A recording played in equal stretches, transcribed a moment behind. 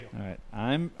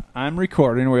I'm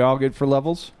recording. Are we all good for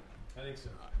levels? I think so.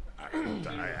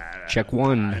 Check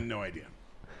one. I have no idea.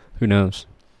 Who knows?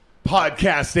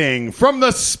 Podcasting from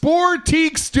the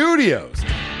Sportique Studios.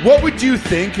 What would you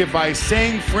think if I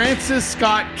sang Francis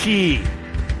Scott Key?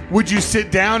 Would you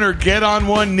sit down or get on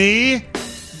one knee?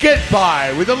 Get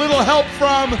by with a little help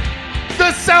from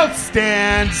the South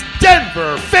Stand's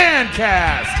Denver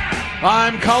Fancast.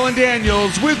 I'm Colin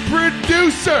Daniels with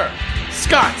producer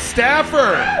Scott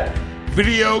Stafford.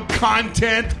 Video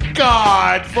content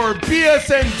god for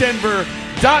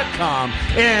BSNDenver.com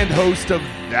and host of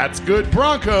That's Good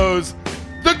Broncos,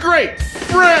 the great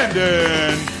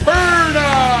Brandon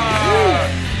Perna.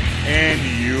 And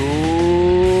your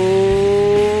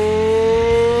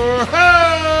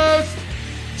host,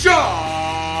 John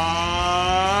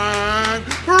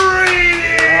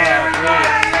Reedy.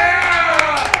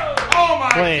 Oh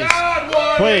my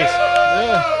God! Please.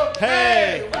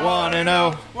 Hey,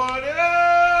 1-0.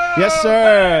 Yes,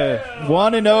 sir.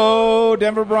 1-0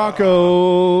 Denver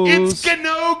Broncos. It's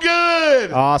no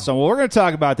good. Awesome. Well, we're going to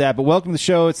talk about that, but welcome to the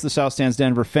show. It's the South Stands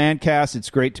Denver Fancast. It's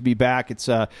great to be back. It's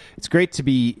great to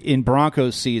be in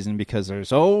Broncos season because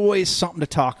there's always something to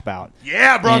talk about.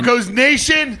 Yeah, Broncos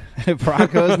Nation.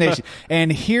 Broncos Nation. And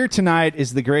here tonight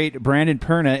is the great Brandon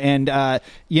Perna, and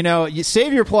you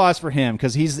save your applause for him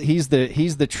because he's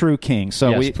the true king.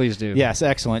 So yes, please do. Yes,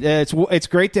 excellent. It's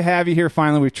great to have you here.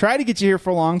 Finally, we've tried to get you here for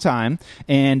a long time,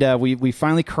 and we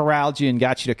finally corralled you and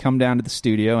got you to come down to the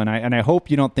studio. And I hope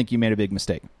you don't think you made a big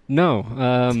mistake.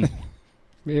 No.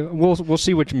 We'll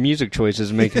see which music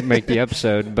choices make the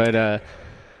episode, but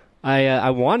I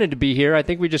wanted to be here. I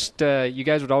think we just you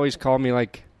guys would always call me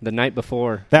like the night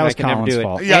before. That was Colin's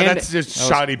fault. Yeah, that's just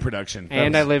shoddy production.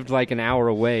 And I lived like an hour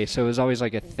away, so it was always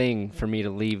like a thing for me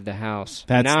to leave the house.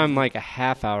 Now I'm like a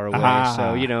half hour away,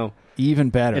 so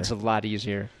even better. It's a lot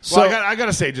easier. So I got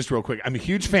to say just real quick, I'm a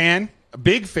huge fan, a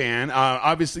big fan.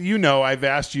 Obviously, I've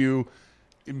asked you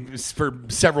for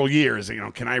several years,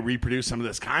 can I reproduce some of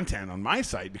this content on my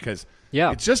site because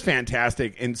it's just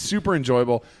fantastic and super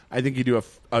enjoyable. I think you do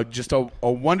just a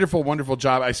wonderful, wonderful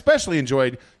job. I especially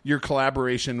enjoyed your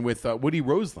collaboration with Woody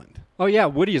Roseland. Oh, yeah,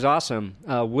 Woody is awesome.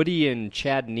 Woody and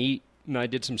Chad Neat, and I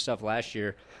did some stuff last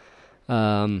year.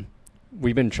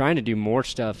 We've been trying to do more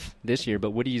stuff this year,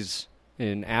 but Woody's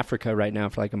in Africa right now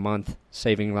for like a month,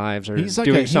 saving lives or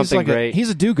doing something great. He's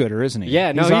a do-gooder, isn't he?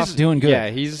 Yeah, he's off doing good. Yeah,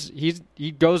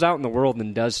 he goes out in the world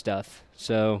and does stuff.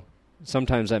 So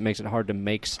sometimes that makes it hard to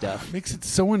make stuff. Makes it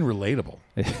so unrelatable.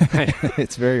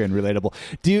 It's very unrelatable.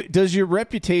 Does your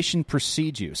reputation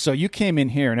precede you? So you came in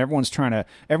here and everyone's trying to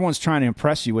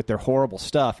impress you with their horrible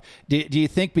stuff. Do you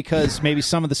think because maybe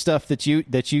some of the stuff that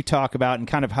you talk about and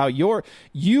kind of how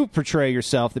you portray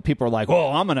yourself that people are like,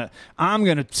 oh, I'm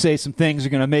gonna say some things that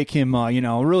are gonna make him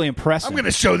really impressive. I'm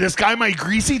gonna show this guy my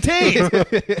greasy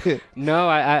tape. No,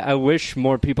 I wish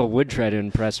more people would try to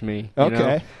impress me.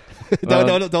 Okay.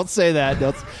 Don't say that,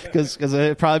 because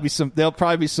there'll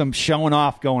probably be some showing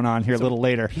off going on here a little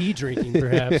later. Pee drinking,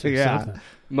 perhaps. Yeah.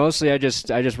 Mostly, I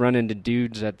just run into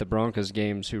dudes at the Broncos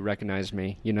games who recognize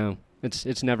me.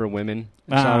 It's never women.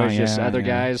 It's always just other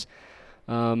guys.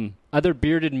 Other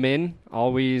bearded men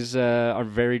always are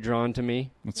very drawn to me.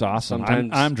 That's awesome. Sometimes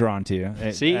I'm drawn to you.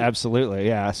 See, absolutely,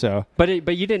 yeah. So, but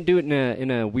you didn't do it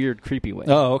in a weird, creepy way.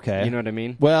 Oh, okay. You know what I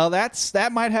mean? Well, that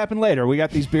might happen later. We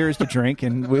got these beers to drink,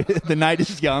 and the night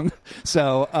is young,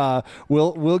 so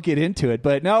we'll get into it.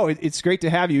 But no, it's great to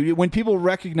have you. When people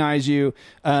recognize you,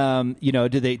 do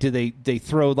they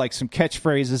throw like some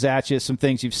catchphrases at you, some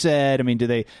things you've said? I mean,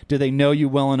 do they know you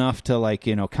well enough to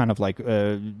kind of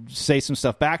say some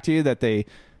stuff back to you that they?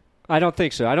 I don't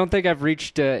think so. I don't think I've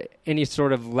reached any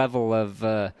sort of level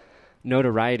of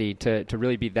notoriety to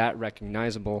really be that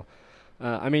recognizable.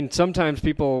 I mean, sometimes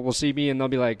people will see me and they'll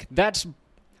be like, you got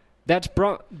that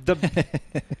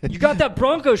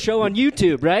Bronco show on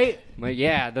YouTube, right? I'm like,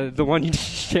 yeah, the one you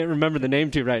can't remember the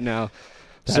name to right now.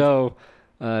 So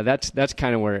that's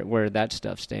kind of where that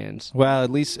stuff stands. Well,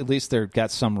 at least they've got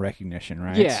some recognition,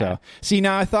 right? Yeah. So, see,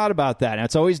 now I thought about that. Now,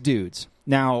 it's always dudes.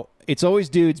 Now, it's always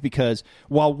dudes because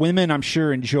while women, I'm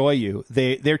sure, enjoy you,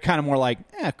 they're kind of more like,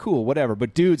 cool, whatever.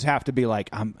 But dudes have to be like,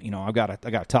 I gotta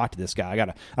talk to this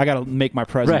guy. I gotta make my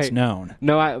presence known.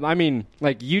 No, I mean,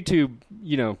 like YouTube,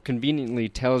 conveniently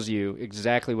tells you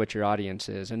exactly what your audience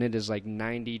is, and it is like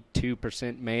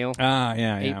 92% male,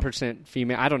 8%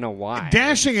 female. I don't know why.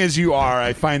 Dashing as you are,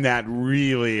 I find that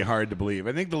really hard to believe.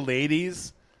 I think the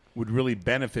ladies would really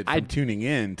benefit from tuning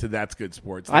in to That's Good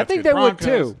Sports. I think Good they would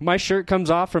Broncos. too. My shirt comes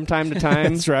off from time to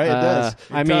time. That's right, it does.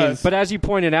 I mean, but as you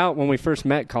pointed out when we first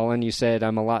met, Colin, you said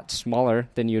I'm a lot smaller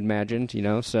than you imagined,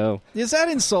 so. Is that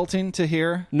insulting to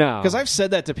hear? No. Because I've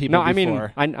said that to people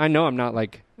before. I mean, I know I'm not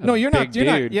like a no, you're not. big You're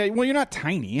not. dude. Yeah, well, you're not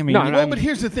tiny. I mean, No, But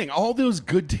here's the thing: all those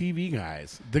good TV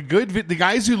guys, the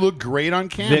guys who look great on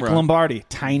camera. Vic Lombardi,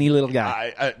 tiny little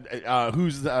guy.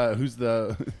 Who's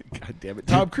the? God damn it,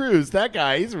 Tom Cruise. That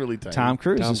guy, he's really tiny. Tom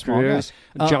Cruise, Tom is a small Cruise,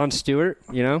 guy. Jon Stewart,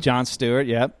 John Stewart.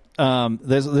 Yep.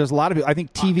 There's a lot of people. I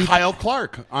think TV. Kyle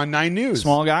Clark on 9 News.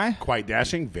 Small guy. Quite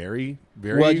dashing. Very,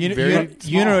 very. Well, very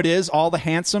you know what it is. All the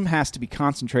handsome has to be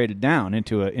concentrated down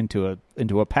into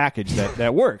a package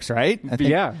that works, right? I think.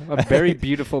 Yeah, a very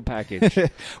beautiful package.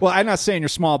 Well, I'm not saying you're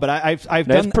small, but I've That's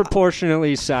done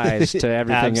proportionally sized to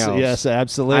everything else. Yes,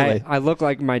 absolutely. I look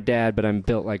like my dad, but I'm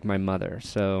built like my mother.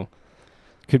 So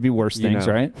could be worse things,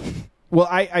 right? Well,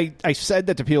 I said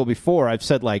that to people before. I've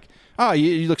said like, oh,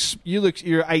 you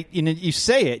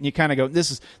say it and you kind of go,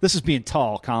 this is being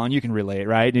tall, Colin. You can relate,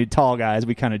 right? And tall guys,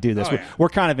 we kind of do this. Oh, yeah. We're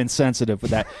kind of insensitive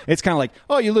with that. It's kind of like,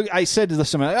 oh, you look. I said to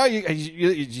someone,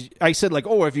 I said like,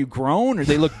 oh, have you grown or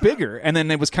they look bigger? And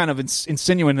then it was kind of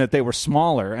insinuating that they were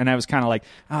smaller, and I was kind of like,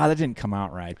 that didn't come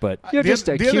out right. But you're just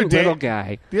a cute little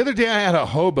guy. The other day, I had a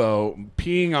hobo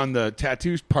peeing on the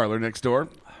tattoo parlor next door,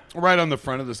 right on the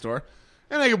front of the store.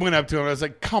 And I went up to him. I was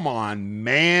like, come on,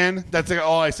 man. That's like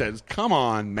all I said is, come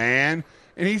on, man.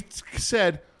 And he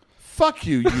said, fuck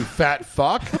you, you fat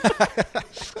fuck.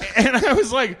 And I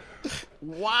was like,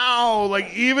 wow.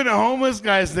 Like, even homeless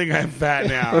guys think I'm fat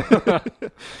now.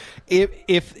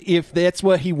 If that's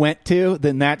what he went to,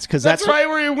 then that's because that's right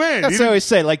where he went. That's what I always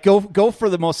say. Like, go for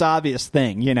the most obvious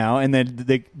thing, And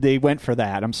then they went for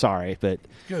that. I'm sorry, but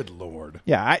good Lord.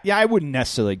 Yeah, I wouldn't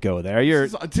necessarily go there.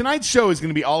 Tonight's show is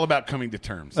going to be all about coming to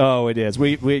terms. Oh, it is.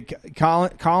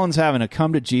 Colin's having a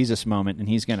come to Jesus moment, and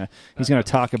he's gonna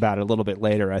talk about it a little bit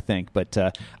later, I think.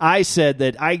 But I said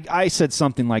that I said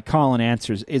something like Colin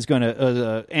is going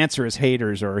to answer his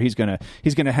haters, or he's going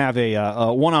to have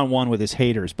a one-on-one with his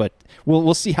haters, but.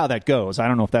 We'll see how that goes. I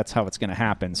don't know if that's how it's going to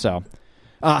happen. So,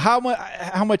 how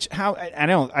much? I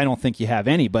don't think you have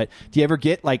any. But do you ever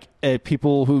get like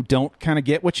people who don't kind of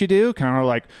get what you do? Kind of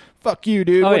like, fuck you,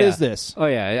 dude. What is this? Oh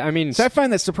yeah. I mean, so I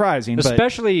find that surprising.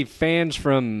 Especially fans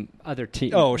from other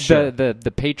teams. Oh sure.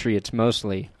 The Patriots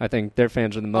mostly. I think their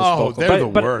fans are the most vocal. They're the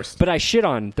worst. But I shit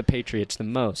on the Patriots the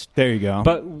most. There you go.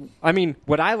 But I mean,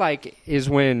 what I like is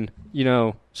when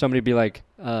somebody be like.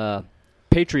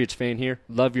 Patriots fan here,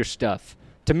 love your stuff.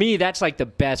 To me, that's like the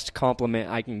best compliment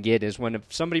I can get is when if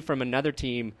somebody from another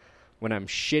team, when I'm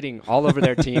shitting all over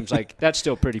their teams, like, that's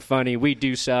still pretty funny. We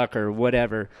do suck or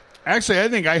whatever. Actually, I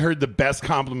think I heard the best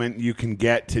compliment you can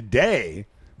get today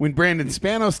when Brandon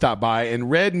Spano stopped by and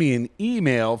read me an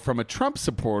email from a Trump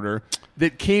supporter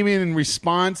that came in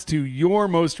response to your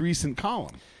most recent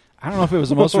column. I don't know if it was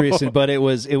the most recent, but it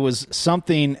was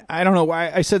something. I don't know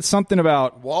why. I said something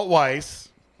about Walt Weiss.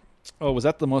 Oh, was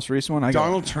that the most recent one?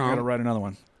 Donald Trump. I got to write another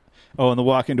one. Oh, and the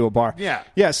walk into a bar.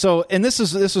 Yeah. So, and this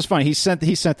was funny. He sent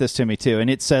this to me too, and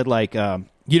it said like,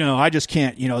 I just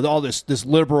can't, all this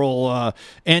liberal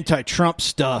anti-Trump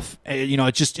stuff.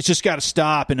 It's just got to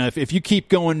stop. And if you keep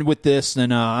going with this,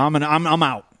 then I'm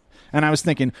out. And I was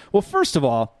thinking, well, first of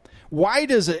all, why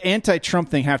does an anti-Trump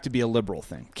thing have to be a liberal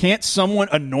thing? Can't someone,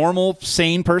 a normal,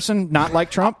 sane person, not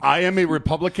like Trump? I am a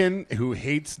Republican who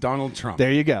hates Donald Trump.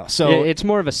 There you go. So it's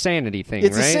more of a sanity thing,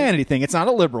 It's right? a sanity thing. It's not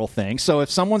a liberal thing. So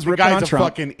if someone's ripping on Trump...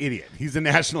 Trump... guy's a fucking idiot. He's a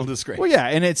national disgrace. Well, yeah,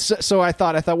 and it's... So I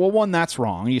thought, well, one, that's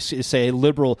wrong. You say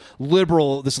liberal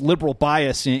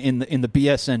bias in the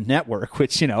BSN network,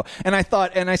 which, and I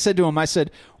thought... And I said to him,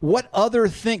 what other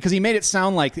thing... Because he made it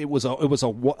sound like it was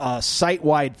a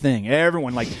site-wide thing.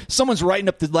 Everyone, like, someone's writing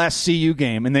up the last CU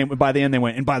game, and by the end they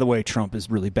went, and by the way, Trump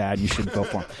is really bad. You shouldn't go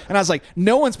for him. And I was like,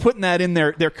 no one's putting that in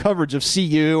their coverage of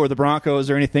CU or the Broncos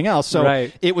or anything else. So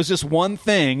It was just one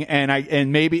thing, and I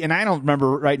don't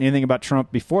remember writing anything about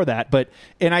Trump before that. But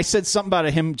I said something about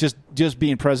him just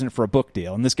being president for a book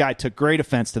deal, and this guy took great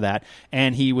offense to that,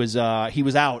 and he was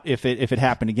out if it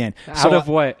happened again. Out of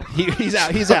what? He's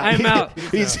out. He's out. I'm out.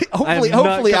 He's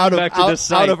hopefully out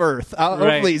of Earth.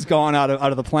 Hopefully he's gone out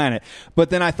of the planet.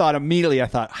 But then I thought immediately,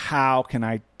 how can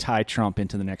I tie Trump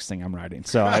into the next thing I'm writing?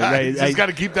 So I just got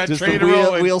to keep that train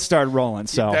rolling. Wheel started rolling.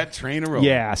 So keep that train rolling.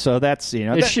 Yeah. So that's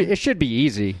it should be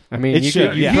easy. I mean,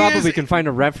 you probably can find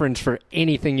a reference for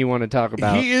anything you want to talk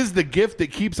about. He is the gift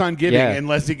that keeps on giving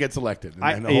unless he gets elected.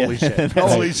 Holy shit!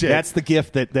 Holy shit! That's the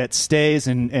gift that stays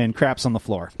and craps on the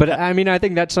floor. But I mean, I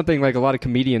think that's something like a lot of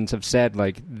comedians have said.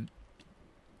 Like,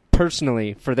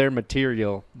 personally, for their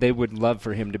material, they would love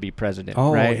for him to be president,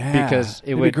 Oh, right? yeah. Because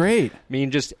It'd be great.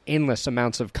 mean just endless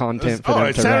amounts of content for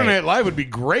them to Saturday write. Night Live would be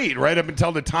great right up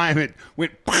until the time it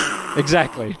went.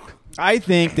 Exactly. I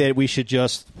think that we should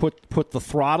just put the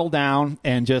throttle down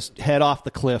and just head off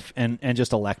the cliff and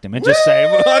just elect him and just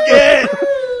say, fuck it,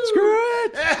 screw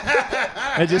it,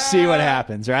 and just see what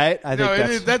happens, right? I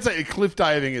think that's cliff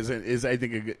diving is I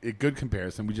think a good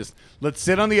comparison. Let's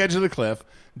sit on the edge of the cliff,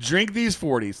 drink these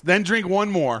 40s, then drink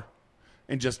one more,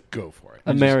 and just go for it.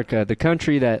 America, the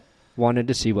country that wanted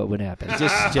to see what would happen.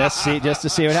 just to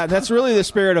see what happens. That's really the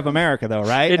spirit of America, though,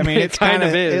 right? It kind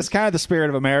of is. It's kind of the spirit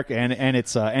of America and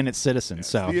its citizens.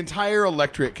 So the entire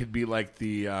electorate could be like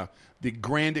the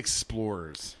grand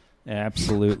explorers.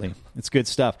 Absolutely, it's good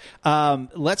stuff.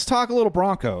 Let's talk a little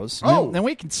Broncos. Oh, then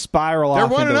we can spiral they're off.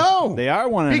 They're 1-0. They are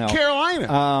 1-0. Beat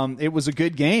Carolina. It was a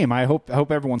good game. I hope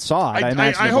everyone saw it.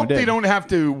 I hope they don't have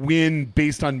to win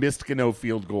based on missed Cano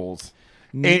field goals.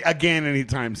 Again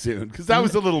anytime soon, because that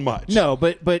was a little much. No,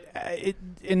 but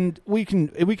and we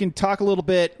can talk a little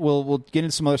bit. We'll get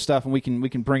into some other stuff, and we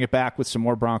can bring it back with some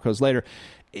more Broncos later.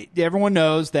 Everyone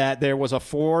knows that there was a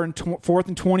 4th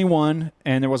and 21,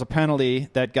 and there was a penalty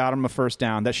that got them a first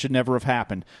down. That should never have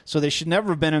happened. So they should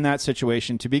never have been in that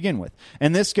situation to begin with.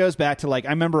 And this goes back to, like, I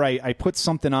remember I put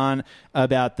something on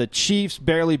about the Chiefs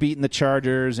barely beating the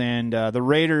Chargers and the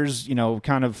Raiders,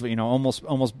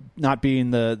 almost not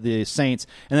beating the Saints.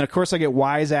 And then, of course, I get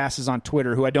wise asses on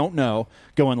Twitter who I don't know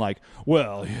going like,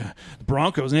 well, yeah, the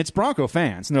Broncos, and it's Bronco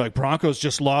fans. And they're like, Broncos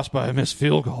just lost by a missed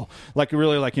field goal. Like,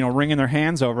 really, wringing their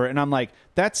hands over it. And I'm like,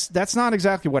 that's not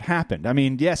exactly what happened. I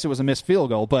mean, yes, it was a missed field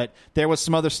goal, but there was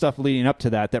some other stuff leading up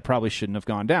to that probably shouldn't have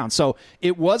gone down. So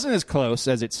it wasn't as close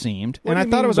as it seemed, and I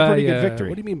thought it was a pretty good victory.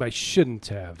 What do you mean by shouldn't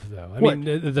have, though? I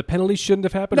mean, the penalty shouldn't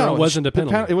have happened, or it wasn't a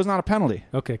penalty? It was not a penalty.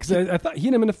 Okay, because I thought he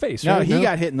hit him in the face, No, right? he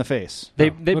got hit in the face. They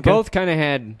both kind of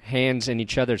had hands in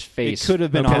each other's face. It could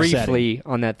have been briefly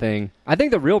on that thing. I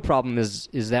think the real problem is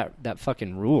that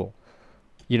fucking rule.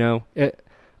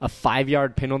 A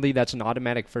 5-yard penalty, that's an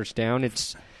automatic first down.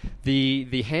 It's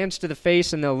the hands to the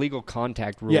face and the illegal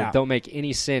contact rule don't make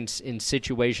any sense in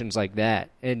situations like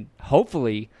that. And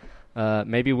hopefully,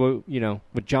 maybe with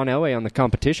John Elway on the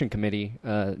competition committee,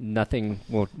 nothing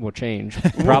will change.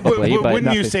 Probably, but wouldn't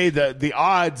nothing. you say that the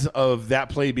odds of that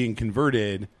play being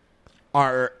converted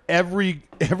are every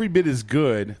bit as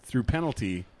good through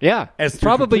penalty? Yeah, as it's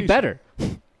probably completion? better.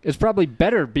 It's probably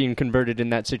better being converted in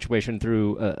that situation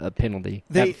through a penalty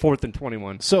at 4th and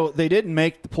 21. So they didn't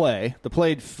make the play.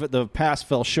 The pass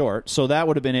fell short, so that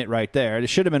would have been it right there. It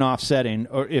should have been offsetting,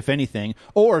 or if anything.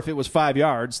 Or if it was 5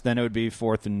 yards, then it would be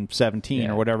 4th and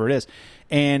 17 or whatever it is.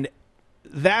 And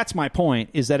that's my point,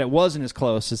 is that it wasn't as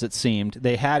close as it seemed.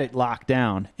 They had it locked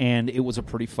down, and it was a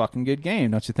pretty fucking good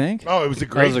game, don't you think? Oh, it was a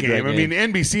great game. I mean,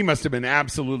 NBC must have been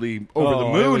absolutely over the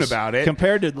moon about it.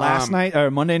 Compared to last night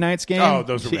or Monday night's game? Oh,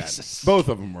 those were bad. Both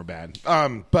of them were bad.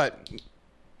 But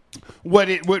what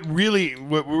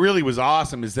really was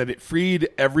awesome is that it freed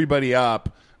everybody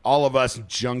up, all of us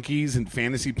junkies and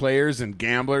fantasy players and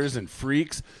gamblers and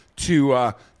freaks,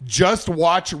 to just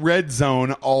watch Red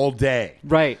Zone all day.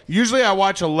 Right. Usually I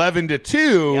watch 11 to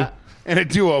 2, and at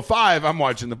 2:05 I'm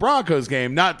watching the Broncos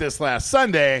game. Not this last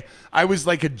Sunday. I was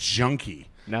like a junkie.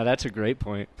 No, that's a great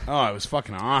point. Oh, it was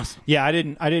fucking awesome. Yeah, I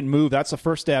didn't move. That's the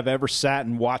first day I've ever sat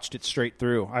and watched it straight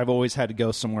through. I've always had to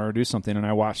go somewhere or do something, and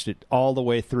I watched it all the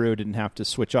way through. Didn't have to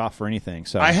switch off or anything.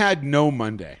 So I had no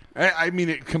Monday. I mean,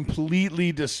 it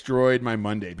completely destroyed my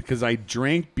Monday because I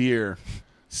drank beer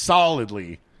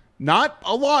solidly. Not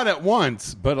a lot at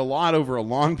once, but a lot over a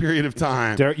long period of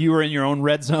time. You were in your own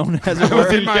red zone, as it were. I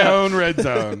was in my own red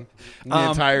zone the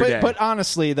entire day. But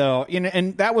honestly, though,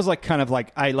 and that was like kind of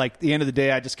like the end of the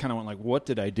day, I just kind of went like, what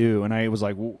did I do? And I was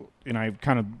like, and I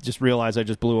kind of just realized I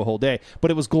just blew a whole day. But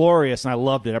it was glorious, and I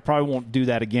loved it. I probably won't do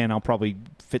that again. I'll probably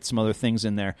fit some other things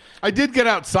in there. I did get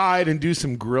outside and do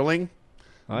some grilling.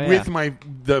 Oh, yeah.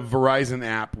 With the Verizon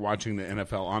app, watching the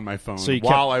NFL on my phone So you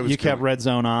kept Red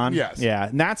Zone on? Yes. Yeah,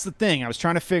 and that's the thing. I was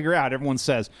trying to figure out. Everyone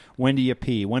says, when do you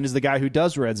pee? When does the guy who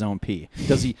does Red Zone pee?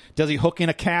 Does he hook in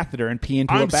a catheter and pee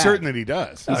into a bag? I'm certain that he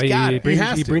does.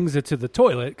 He brings it to the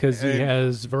toilet because he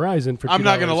has Verizon for $2 I'm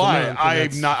not going to lie.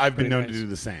 month, I've been known to do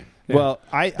the same. Yeah. Well,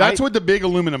 that's what the big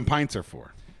aluminum pints are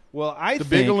for. Well, the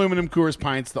big aluminum Coors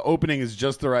pints, the opening is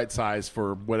just the right size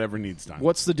for whatever needs done.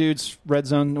 What's the dude's Red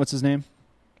Zone? What's his name?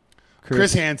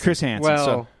 Chris Hansen. Chris Hansen.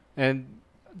 Well, and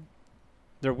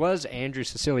there was Andrew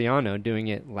Siciliano doing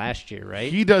it last year,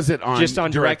 right? He does it on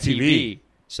DirecTV.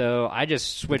 So I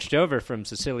just switched over from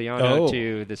Siciliano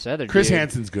to this other Chris dude.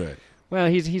 Hansen's good. Well,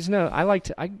 he's no. I like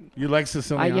to. You like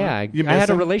Siciliano? I You miss had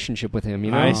a him? relationship with him.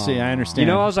 You know. I see. I understand. You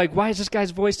know, I was like, why is this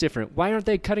guy's voice different? Why aren't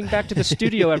they cutting back to the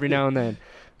studio every now and then?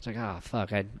 It's like, oh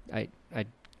fuck, I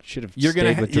should have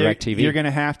stayed with DirecTV. You're going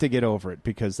to have to get over it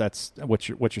because that's what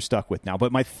you're stuck with now.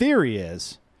 But my theory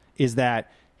is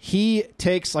that he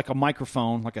takes like a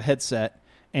microphone, like a headset,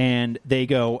 and they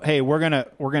go, "Hey, we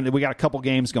got a couple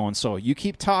games going, so you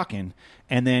keep talking."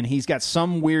 And then he's got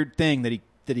some weird thing that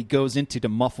he goes into to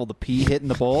muffle the pee hitting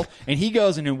the bowl, and he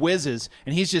goes in and whizzes,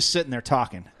 and he's just sitting there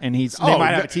talking, and they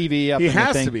might have a TV up. He in the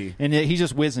has thing, to be, and he's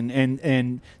just whizzing,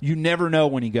 and you never know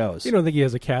when he goes. You don't think he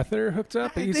has a catheter hooked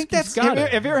up? I think that's. Have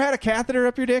you ever had a catheter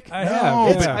up your dick? I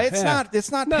have.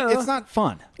 It's not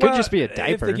fun. Could just be a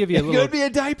diaper. If they give you It could be a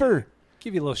diaper.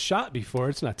 Give you a little shot before.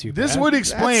 It's not too bad. This would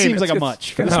explain. That seems like a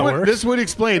much. This would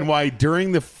explain why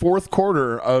during the fourth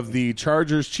quarter of the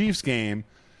Chargers-Chiefs game,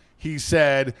 he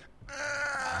said,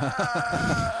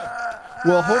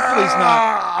 well,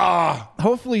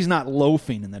 hopefully he's not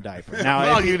loafing in the diaper. Now,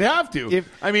 well, you'd have to.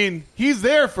 He's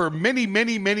there for many,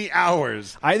 many, many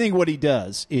hours. I think what he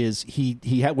does is he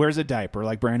wears a diaper,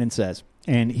 like Brandon says,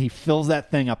 and he fills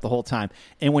that thing up the whole time.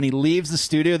 And when he leaves the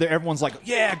studio, everyone's like,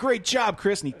 "Yeah, great job,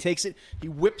 Chris!" And he takes it, he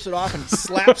whips it off, and he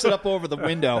slaps it up over the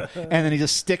window, and then he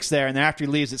just sticks there. And then after he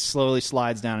leaves, it slowly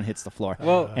slides down and hits the floor.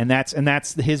 Well, and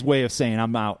that's his way of saying,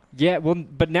 "I'm out." Yeah, well,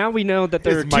 but now we know that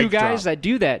there are two guys that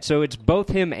do that, so it's both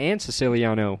him and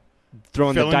Siciliano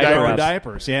throwing the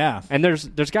diapers. Yeah, and there's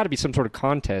got to be some sort of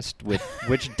contest with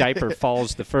which diaper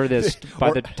falls the furthest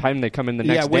by the time they come in the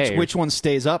next day. Which one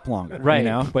stays up longer, right? You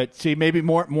know, but see, maybe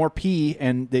more pee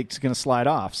and it's going to slide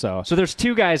off. So there's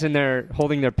two guys in there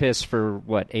holding their piss for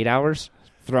what, 8 hours?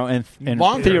 And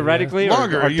longer, theoretically,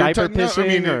 longer. Or diaper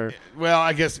pissing. Well,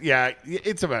 I guess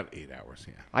it's about 8 hours.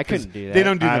 Yeah, I couldn't do that. They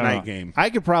don't do the night game. I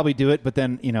could probably do it, but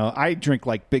then I drink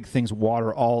like big things of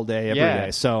water all day, every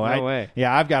day. So no way.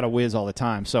 Yeah, I've got a whiz all the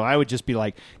time. So I would just be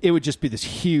like, it would just be this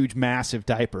huge, massive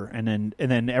diaper, and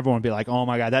then everyone would be like, "Oh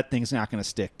my god, that thing's not going to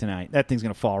stick tonight. That thing's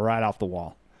going to fall right off the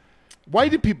wall." Why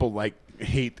do people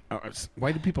hate?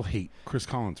 Why do people hate Chris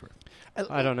Collinsworth?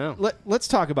 I don't know. Let's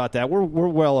talk about that. We're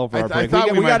well over our break.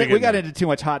 We got into too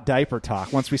much hot diaper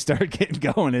talk once we started getting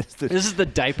going. This is the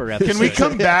diaper episode. Can we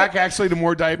come back actually to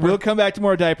more diaper? We'll come back to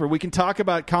more diaper. We can talk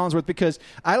about Collinsworth because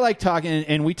I like talking,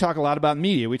 and we talk a lot about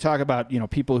media. We talk about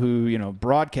people who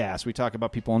broadcast. We talk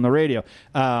about people on the radio.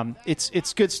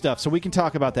 It's good stuff. So we can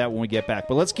talk about that when we get back.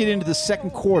 But let's get into the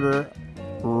second quarter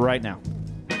right now.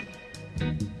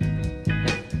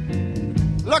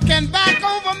 Looking back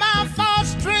over my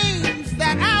false dreams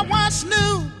that I once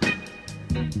knew,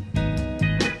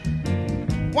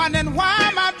 wondering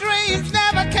why my dreams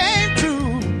never came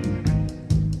true.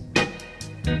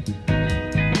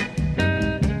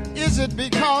 Is it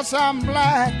because I'm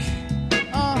black?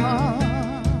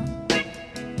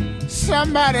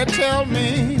 Somebody tell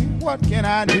me, what can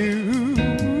I do?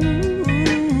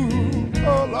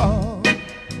 Oh, Lord.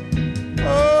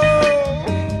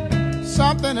 Oh,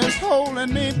 something is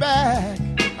holding me back.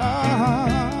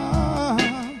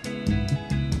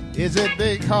 Is it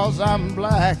because I'm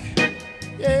black?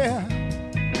 Yeah.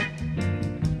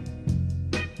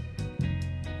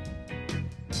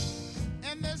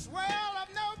 In this world of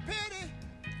no pity.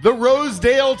 The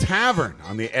Rosedale Tavern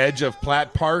on the edge of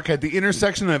Platt Park at the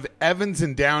intersection of Evans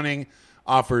and Downing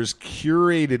offers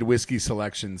curated whiskey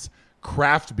selections,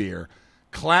 craft beer,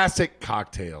 classic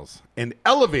cocktails, and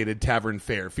elevated tavern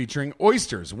fare featuring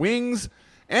oysters, wings,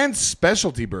 and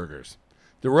specialty burgers.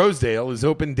 The Rosedale is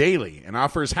open daily and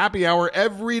offers happy hour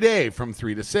every day from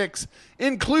 3 to 6,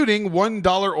 including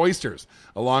 $1 oysters,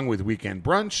 along with weekend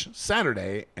brunch,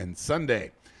 Saturday and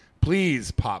Sunday. Please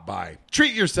pop by.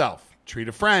 Treat yourself. Treat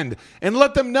a friend and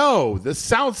let them know the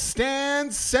South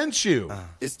Stand sent you.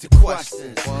 It's the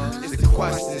questions. It's the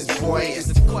questions, boy. It's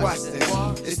the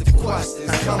questions. It's the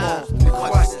questions. Come on. The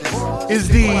questions. Is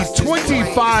the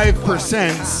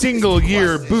 25% single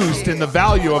year boost in the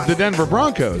value of the Denver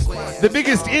Broncos the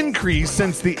biggest increase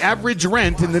since the average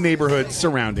rent in the neighborhoods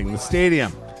surrounding the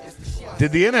stadium?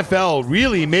 Did the NFL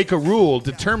really make a rule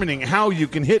determining how you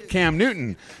can hit Cam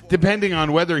Newton depending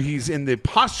on whether he's in the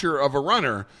posture of a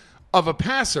runner, of a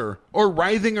passer, or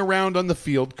writhing around on the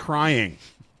field crying?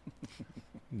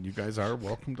 You guys are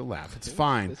welcome to laugh. It's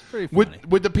fine. It's pretty funny.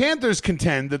 Would the Panthers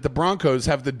contend that the Broncos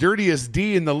have the dirtiest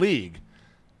D in the league,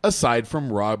 aside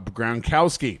from Rob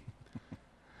Gronkowski?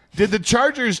 Did the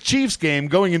Chargers-Chiefs game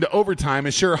going into overtime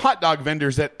assure hot dog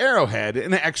vendors at Arrowhead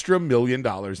an extra $1 million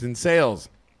in sales?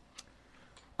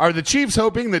 Are the Chiefs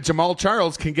hoping that Jamal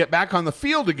Charles can get back on the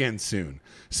field again soon,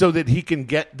 so that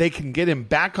they can get him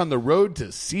back on the road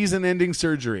to season-ending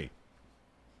surgery?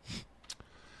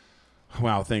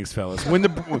 Wow, thanks, fellas. Will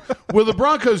the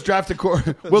Broncos draft a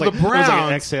will the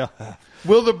Browns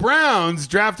will the Browns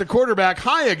draft a quarterback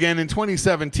high again in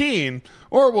 2017,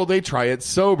 or will they try it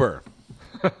sober?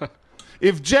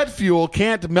 If jet fuel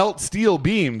can't melt steel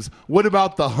beams, what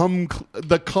about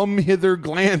the come hither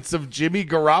glance of Jimmy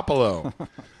Garoppolo?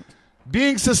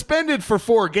 Being suspended for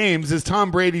 4 games is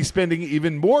Tom Brady spending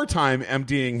even more time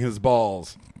emptying his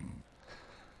balls.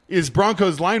 Is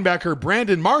Broncos linebacker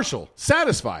Brandon Marshall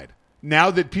satisfied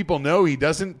now that people know he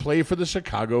doesn't play for the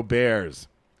Chicago Bears?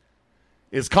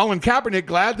 Is Colin Kaepernick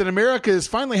glad that America is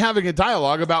finally having a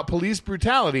dialogue about police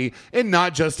brutality and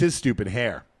not just his stupid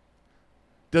hair?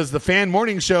 Does the Fan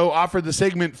Morning Show offer the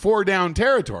segment 4 Down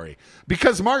Territory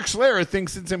because Mark Schlereth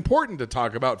thinks it's important to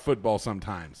talk about football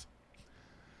sometimes?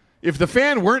 If the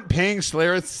Fan weren't paying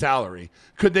Schlereth's salary,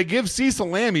 could they give Cecil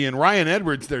Lammey and Ryan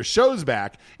Edwards their shows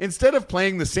back instead of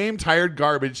playing the same tired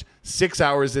garbage 6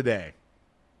 hours a day?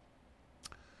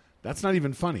 That's not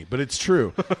even funny, but it's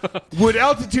true. Would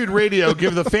Altitude Radio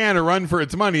give the Fan a run for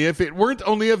its money if it weren't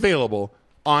only available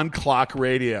on clock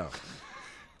radio?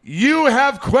 You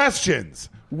have questions.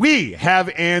 We have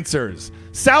answers.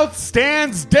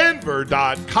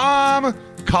 SouthStandsDenver.com,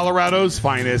 Colorado's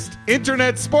finest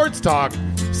internet sports talk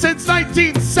since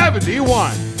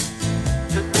 1971.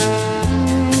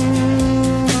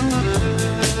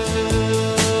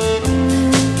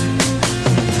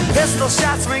 Pistol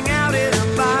shots ring out in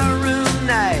a barroom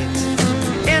night.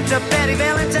 Enter Betty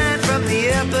Valentine from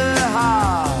the upper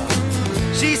hall.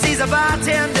 She sees a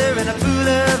bartender in a pool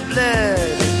of blood.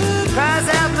 Cries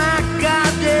out, my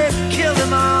God, they've killed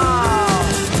them all.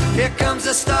 Here comes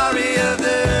the story of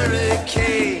the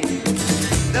hurricane.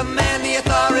 The man the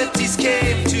authorities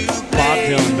came to blame. Bob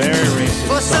Dylan, very racist.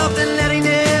 For something that he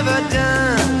never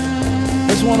done.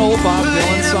 There's one old Bob Put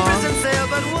Dylan in a song. prison cell,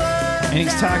 but what? And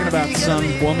he's talking about some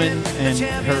woman and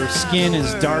her skin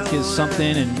is dark as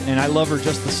something, and I love her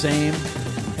just the same.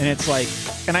 And it's like,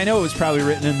 and I know it was probably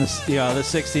written in the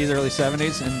 60s, early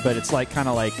 70s, but it's like kind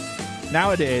of like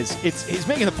nowadays. He's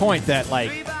making the point that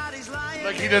like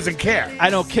he doesn't care. I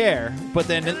don't care, but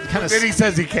then it kind of then he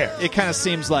says he cares. It kind of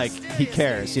seems like he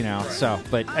cares, So,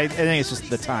 but I think it's just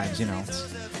the times,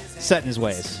 It's set in his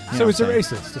ways. So he's a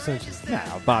racist, essentially. No,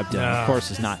 Bob Dylan, of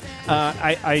course, is not.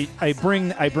 I bring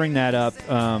that up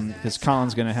because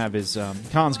Colin's going to have his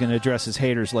Colin's going to address his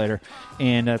haters later,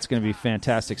 and that's going to be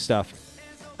fantastic stuff.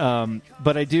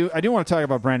 But I do want to talk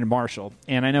about Brandon Marshall,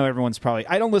 and I know everyone's probably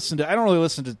I don't really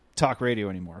listen to talk radio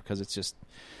anymore because it's just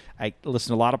I listen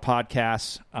to a lot of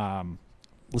podcasts.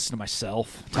 Listen to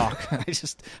myself talk. I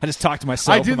just talk to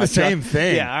myself. I do the same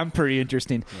thing. Yeah, I'm pretty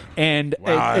interesting. And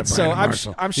wow, so I'm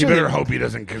sure you better hope he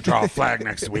doesn't draw a flag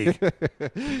next week.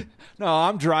 No,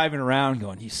 I'm driving around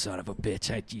going, you son of a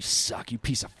bitch. You suck. You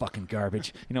piece of fucking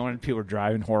garbage. When people are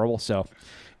driving horrible. So,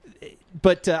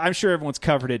 but I'm sure everyone's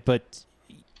covered it. But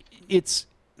it's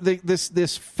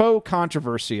this faux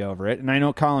controversy over it, and I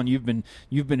know, Colin, you've been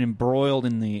embroiled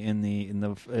in the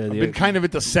I've been kind of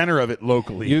at the center of it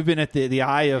locally. You've been at the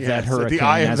eye of that hurricane. The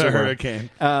eye of the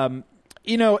hurricane.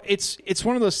 It's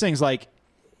one of those things. Like,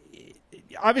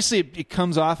 obviously, it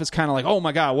comes off as kind of like, oh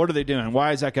my God, what are they doing?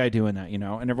 Why is that guy doing that?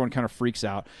 And everyone kind of freaks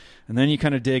out, and then you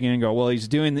kind of dig in and go, well, he's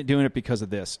doing it because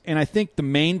of this. And I think the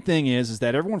main thing is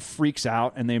that everyone freaks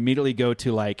out and they immediately go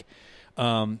to like,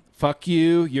 fuck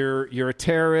you, you're a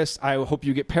terrorist. I hope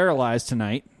you get paralyzed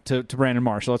tonight to Brandon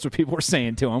Marshall. That's what people were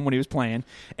saying to him when he was playing.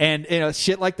 And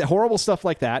shit like that, horrible stuff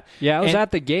like that. Yeah, I was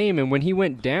at the game, and when he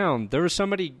went down, there was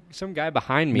some guy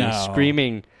behind me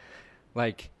screaming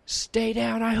like, stay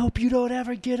down, I hope you don't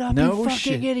ever get up, you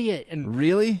fucking idiot. And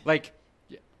really? Like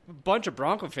a bunch of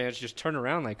Bronco fans just turn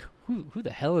around like, who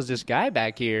the hell is this guy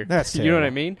back here? That's you know what I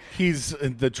mean? He's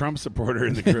the Trump supporter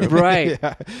in the group. Right.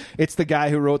 Yeah. It's the guy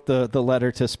who wrote the letter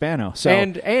to Spano. So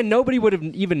and nobody would have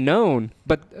even known,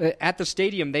 but at the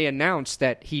stadium they announced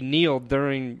that he kneeled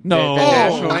during the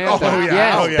national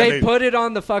anthem. They put it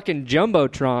on the fucking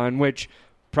Jumbotron, which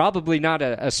probably not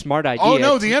a smart idea. Oh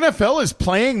no, the NFL is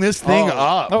playing this thing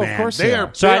up. Oh, man. of course they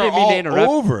are. So I didn't mean to interrupt.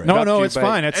 Over it. No, it's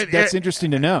fine. That's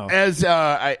interesting to know. As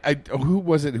who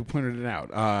was it who pointed it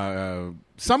out?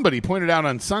 Somebody pointed out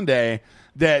on Sunday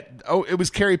that it was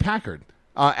Carrie Packard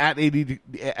at ADD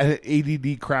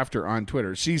Crafter on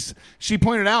Twitter. She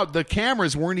pointed out the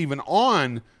cameras weren't even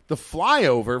on the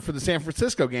flyover for the San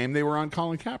Francisco game, they were on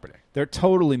Colin Kaepernick. They're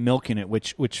totally milking it,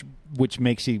 which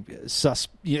makes you it's a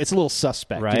little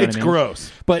suspect, right? You know It's what I mean?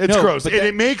 gross, but it's no, gross. But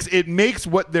it makes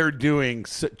what they're doing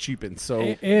so cheapen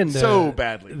so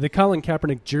badly. The Colin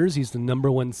Kaepernick jersey is the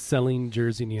number one selling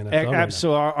jersey in the NFL. Right now.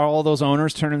 So are all those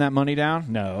owners turning that money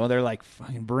down? No, they're like,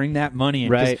 fucking bring that money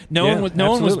in. 'Cause Right. No one was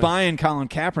absolutely. buying Colin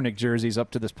Kaepernick jerseys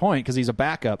up to this point because he's a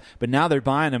backup. But now they're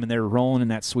buying them and they're rolling in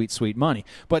that sweet, sweet money.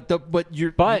 But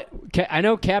I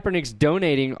know Kaepernick's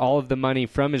donating all of the money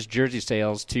from his jersey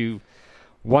sales to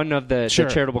one of the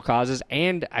charitable causes,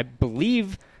 and I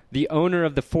believe the owner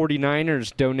of the 49ers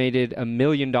donated $1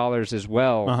 million as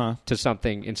well to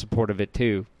something in support of it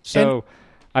too. So,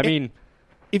 I mean,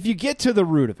 if you get to the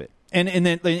root of it, and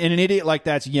then an idiot like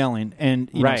that's yelling, and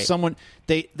you know, someone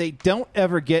they don't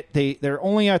ever get they're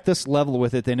only at this level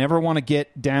with it. They never want to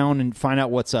get down and find out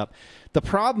what's up. The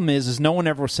problem is no one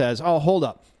ever says, "Oh, hold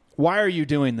up. Why are you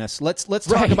doing this? Let's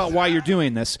talk about why you're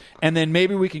doing this, and then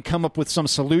maybe we can come up with some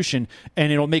solution,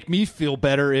 and it'll make me feel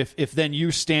better if then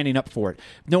you standing up for it."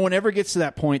 No one ever gets to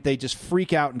that point. They just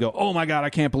freak out and go, "Oh my God,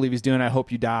 I can't believe he's doing it. I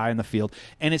hope you die in the field."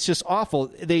 And it's just awful.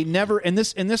 They never, and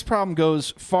this problem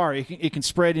goes far. It can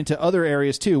spread into other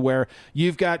areas too, where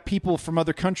you've got people from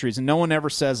other countries, and no one ever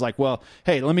says like, "Well,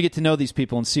 hey, let me get to know these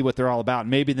people and see what they're all about. And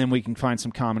maybe then we can find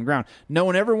some common ground." No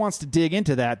one ever wants to dig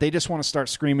into that. They just want to start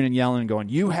screaming and yelling and going,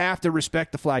 "You have to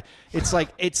respect the flag." It's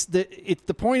like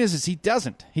the point is he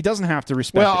doesn't have to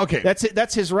respect Well, it. okay.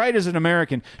 That's his right as an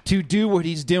American to do what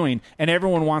he's doing, and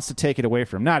everyone wants to take it away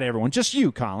from him. Not everyone, just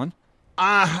you, Colin.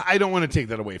 I don't want to take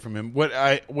that away from him.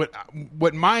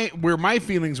 Where my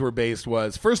feelings were based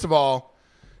was, first of all,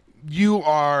 you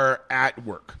are at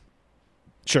work.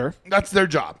 Sure. That's their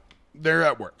job. They're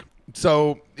at work.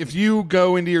 So if you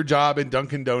go into your job in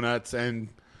Dunkin' Donuts and,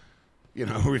 you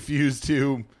know, refuse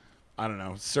to, I don't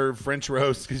know, serve French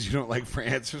roast because you don't like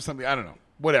France or something, I don't know,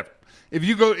 whatever.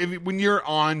 When you're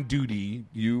on duty,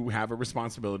 you have a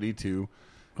responsibility to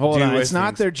Hold on. as It's not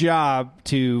things. their job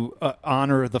to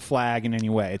honor the flag in any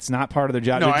way. It's not part of their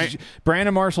job. No,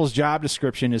 Brandon Marshall's job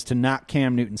description is to knock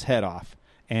Cam Newton's head off,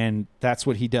 and that's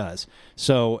what he does.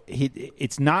 So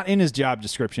it's not in his job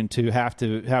description to have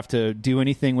to do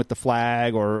anything with the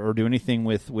flag or do anything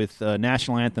with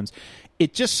national anthems.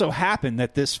 It just so happened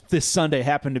that this Sunday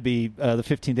happened to be the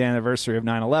 15th anniversary of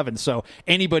 9/11. So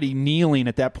anybody kneeling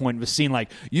at that point was seen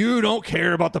like, you don't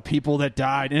care about the people that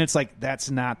died, and it's like that's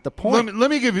not the point.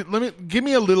 Let me give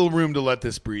me a little room to let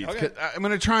this breathe. Okay. 'Cause I'm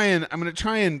going to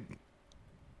try and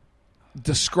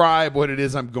describe what it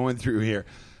is I'm going through here.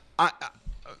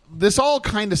 This all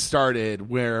kind of started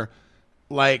where,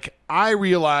 like, I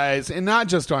realize, and not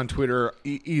just on Twitter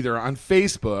either, on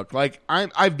Facebook, like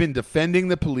I've been defending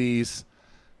the police,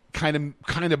 kind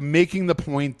of making the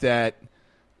point that,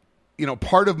 you know,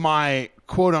 part of my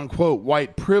quote unquote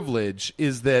white privilege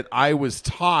is that I was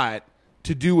taught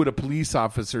to do what a police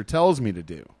officer tells me to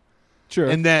do. Sure.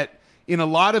 And that in a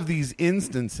lot of these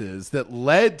instances that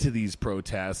led to these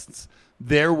protests,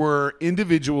 there were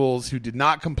individuals who did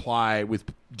not comply with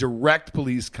direct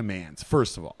police commands,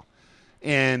 first of all.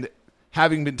 And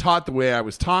having been taught the way I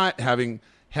was taught, having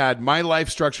had my life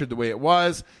structured the way it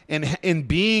was, and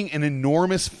being an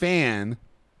enormous fan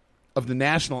of the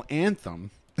national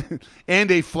anthem and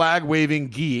a flag-waving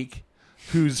geek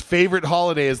whose favorite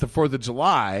holiday is the 4th of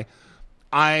July,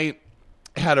 I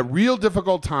had a real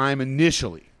difficult time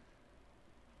initially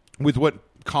with what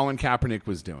Colin Kaepernick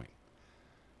was doing.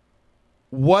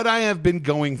 What I have been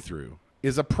going through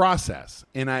is a process,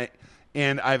 and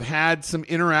I've had some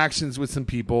interactions with some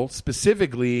people,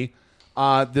 specifically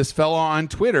this fellow on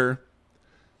Twitter.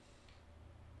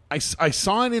 I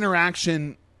saw an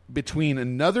interaction between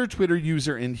another Twitter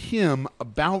user and him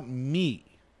about me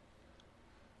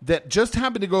that just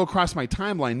happened to go across my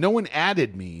timeline. No one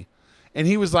added me, and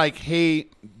he was like, "Hey,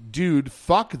 dude,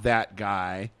 fuck that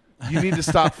guy. You need to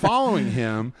stop following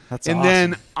him." That's and awesome.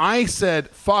 then I said,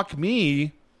 "Fuck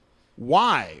me.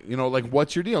 Why? You know, like,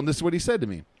 what's your deal?" And this is what he said to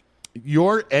me.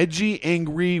 "Your edgy,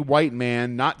 angry white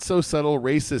man, not so subtle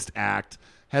racist act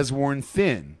has worn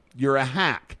thin. You're a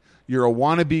hack. You're a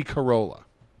wannabe Corolla."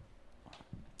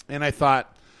 And I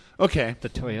thought, okay, the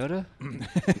Toyota?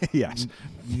 Yes.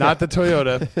 not the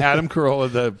Toyota, Adam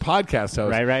Carolla, the podcast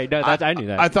host. Right. No, I knew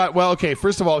that. I thought, well, okay,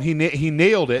 first of all, he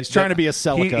nailed it. He's trying to be a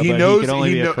Celica, but he knows, could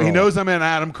only be a he Corolla. knows I'm an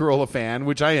Adam Carolla fan,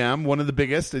 which I am, one of the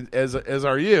biggest, as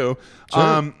are you.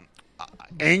 Sure.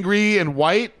 Angry and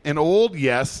white and old,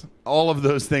 yes, all of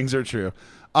those things are true.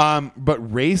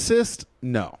 But racist,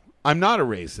 no. I'm not a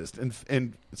racist,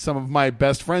 and some of my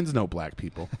best friends know black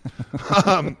people.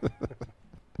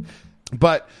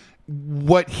 But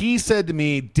what he said to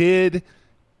me did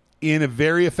in a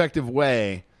very effective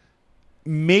way,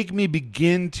 make me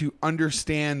begin to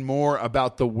understand more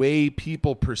about the way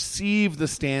people perceive the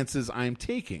stances I'm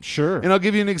taking. Sure. And I'll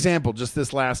give you an example. Just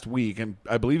this last week, and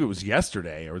I believe it was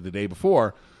yesterday or the day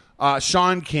before,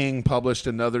 Sean King published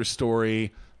another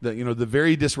story that, the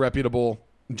very disreputable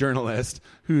journalist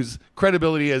whose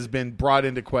credibility has been brought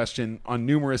into question on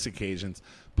numerous occasions,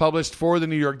 published for the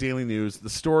New York Daily News the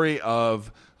story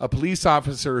of a police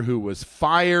officer who was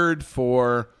fired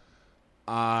for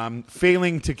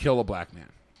failing to kill a black man.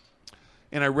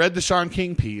 And I read the Sean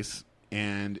King piece,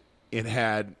 and it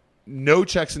had no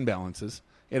checks and balances.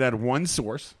 It had one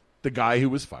source, the guy who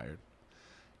was fired.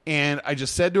 And I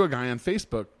just said to a guy on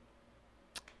Facebook,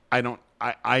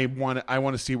 I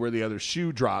want to see where the other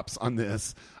shoe drops on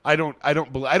this. I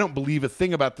don't believe a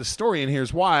thing about this story, and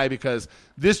here's why: because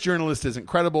this journalist isn't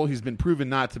credible. He's been proven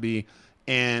not to be,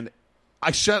 and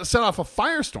I set off a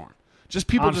firestorm. Just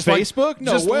people on just Facebook, like,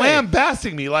 no just way.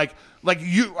 lambasting me, like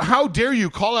you. How dare you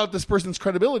call out this person's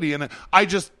credibility? And I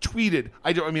just tweeted.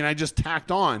 I just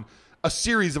tacked on a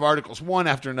series of articles, one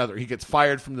after another. He gets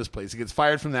fired from this place. He gets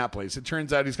fired from that place. It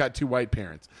turns out he's got 2 white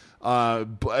parents.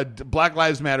 Black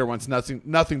Lives Matter wants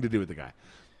nothing to do with the guy.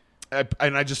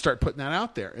 And I just start putting that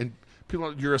out there. And people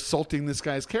are, you're assaulting this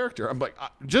guy's character. I'm like,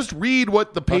 just read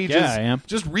what the pages. Yeah, I am.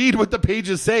 Just read what the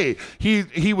pages say.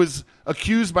 He was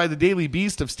accused by the Daily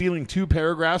Beast of stealing 2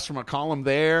 paragraphs from a column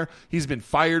there. He's been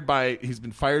fired by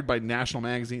national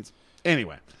magazines.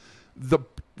 Anyway, the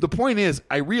point is,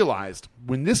 I realized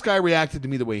when this guy reacted to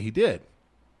me the way he did,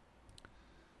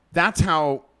 that's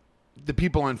how the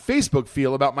people on Facebook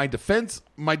feel about my defense,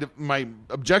 my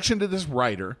objection to this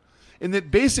writer, and that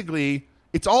basically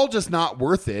it's all just not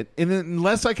worth it. And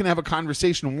unless I can have a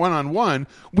conversation one-on-one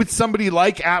with somebody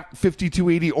like at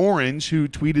 5280 Orange, who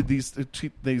tweeted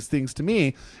these things to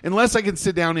me, unless I can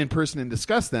sit down in person and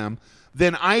discuss them,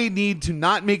 then I need to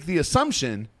not make the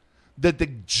assumption that the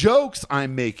jokes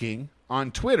I'm making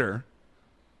on Twitter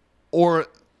or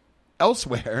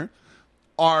elsewhere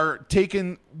are not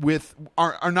taken with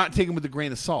a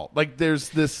grain of salt. Like, there's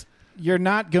this, you're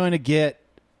not going to get,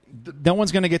 no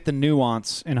one's going to get the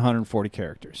nuance in 140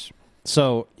 characters.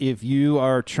 So if you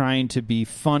are trying to be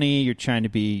funny, you're trying to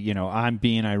be, I'm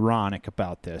being ironic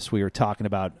about this. We were talking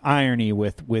about irony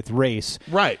with race.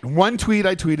 Right. One tweet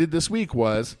I tweeted this week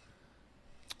was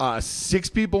 6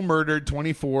 people murdered,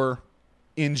 24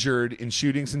 injured in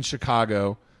shootings in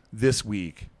Chicago this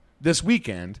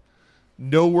weekend.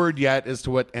 No word yet as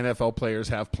to what NFL players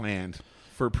have planned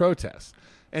for protests.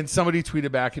 And somebody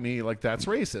tweeted back at me like, that's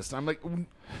racist. I'm like,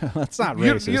 that's not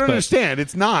racist. You don't understand.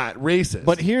 It's not racist.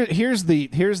 But here's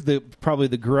the probably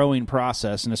the growing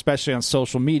process, and especially on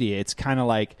social media, it's kind of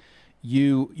like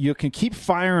you can keep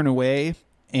firing away,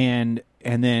 and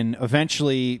then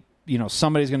eventually,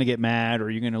 somebody's going to get mad, or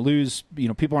you're going to lose.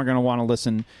 People aren't going to want to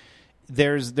listen.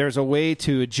 There's a way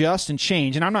to adjust and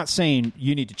change, and I'm not saying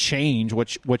you need to change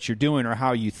what you're doing or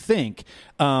how you think.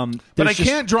 But I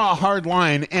can't draw a hard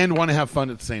line and want to have fun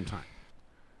at the same time,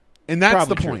 and that's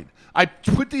the point. I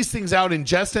put these things out in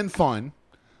jest and fun,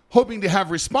 hoping to have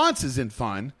responses in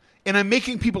fun, and I'm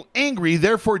making people angry,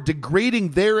 therefore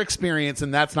degrading their experience,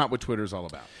 and that's not what Twitter's all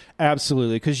about.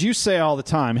 Absolutely, because you say all the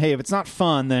time, "Hey, if it's not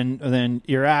fun, then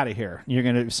you're out of here. You're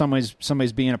gonna somebody's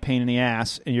being a pain in the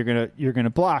ass, and you're gonna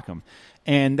block them."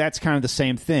 And that's kind of the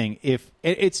same thing. If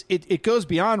it goes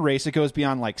beyond race, it goes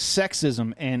beyond like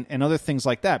sexism and other things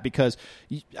like that. Because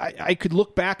I could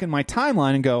look back in my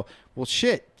timeline and go, "Well,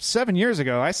 shit, 7 years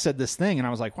ago I said this thing," and I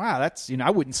was like, "Wow, that's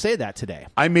I wouldn't say that today."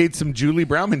 I made some Julie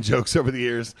Browman jokes over the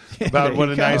years about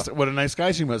what a nice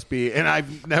guy she must be, and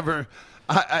I've never.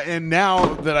 And now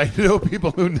that I know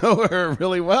people who know her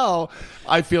really well,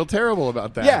 I feel terrible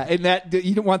about that. Yeah, and that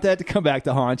you don't want that to come back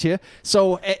to haunt you.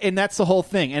 So, and that's the whole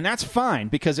thing, and that's fine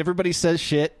because everybody says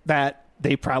shit that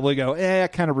they probably go, I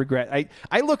kind of regret.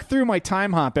 I look through my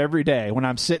time hop every day when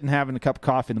I'm sitting having a cup of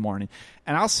coffee in the morning,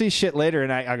 and I'll see shit later,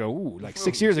 and I go, ooh, like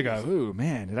 6 years ago, ooh,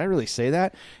 man, did I really say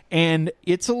that? And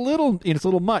it's a little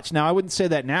much. Now, I wouldn't say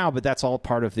that now, but that's all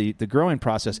part of the growing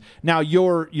process. Now,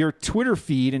 your Twitter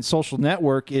feed and social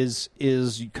network is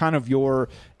kind of your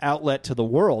outlet to the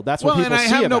world. That's what people see about you.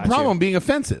 And I have no problem being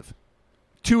offensive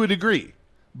to a degree.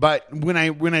 But when I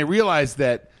realized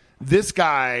that this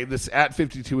guy, this at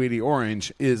 5280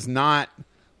 Orange, is not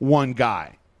one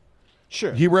guy.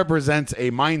 Sure. He represents a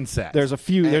mindset.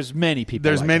 There's many people.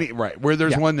 There's like many, that. right. Where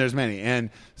there's one, there's many. And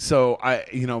so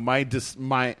my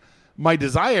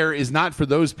desire is not for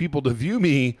those people to view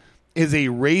me as a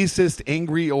racist,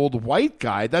 angry old white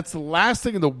guy. That's the last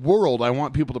thing in the world I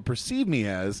want people to perceive me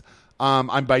as.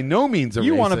 I'm by no means a racist.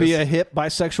 You want to be a hip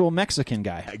bisexual Mexican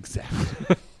guy.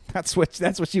 Exactly. That's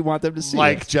what you want them to see.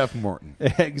 Like Jeff Morton.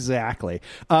 Exactly.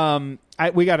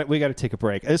 We got to take a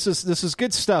break. This is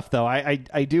good stuff, though.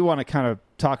 I do want to kind of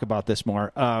talk about this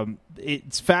more.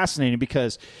 It's fascinating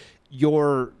because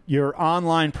your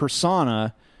online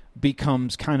persona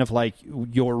becomes kind of like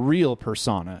your real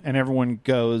persona, and everyone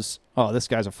goes, oh, this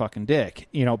guy's a fucking dick,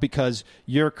 because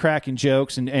you're cracking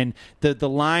jokes and the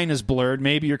line is blurred.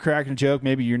 Maybe you're cracking a joke,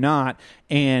 maybe you're not,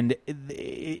 and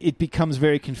it becomes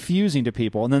very confusing to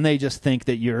people, and then they just think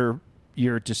that you're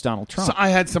just Donald Trump. So I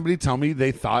had somebody tell me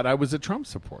they thought I was a Trump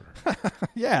supporter.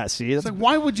 Yeah, see, it's like,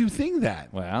 why would you think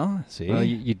that? Well, see,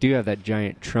 you do have that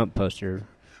giant Trump poster.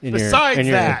 Besides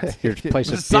your place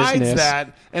of besides business.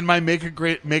 that, and my Make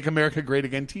America Great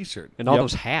Again T-shirt. And all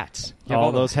those hats.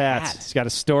 All those hats. He's got a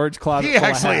storage closet He full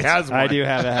actually of hats. has one. I do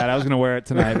have a hat. I was going to wear it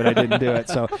tonight, but I didn't do it.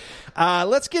 So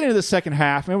let's get into the second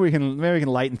half. Maybe we can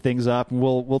lighten things up, and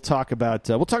we'll talk about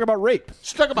rape.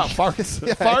 Let's talk about farts,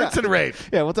 farts and rape.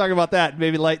 Yeah, we'll talk about that.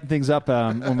 Maybe lighten things up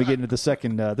when we get into the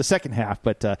second half.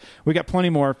 But we got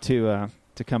plenty more to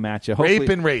come at you. Rape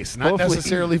and race, not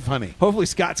necessarily funny. Hopefully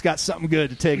Scott's got something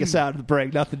good to take us out of the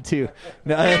break. Nothing too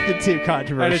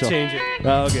controversial. Had to change it.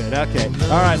 Oh, good. Okay.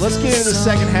 All right, let's get into the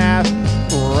second half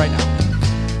right now.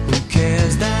 Who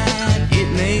cares that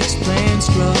it makes plans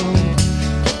grow?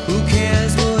 Who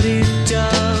cares what it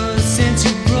does since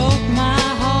you broke my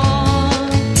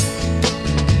heart?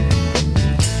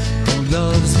 Who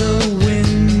loves the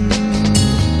wind?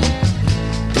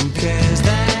 Who cares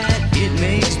that it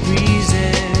makes breezes?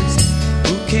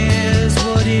 Who cares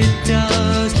what it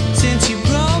does since you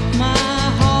broke my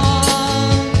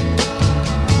heart?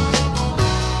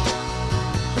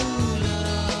 Who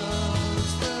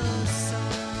loves the sun?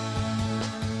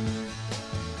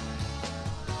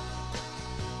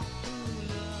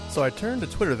 So I turned to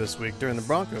Twitter this week during the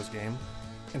Broncos game,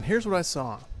 and here's what I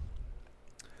saw.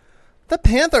 The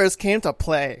Panthers came to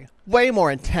play way more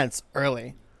intense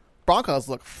early. Broncos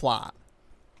look flat.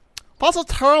 That's a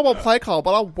terrible play call,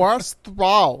 but a worse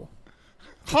throw.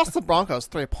 Cost the Broncos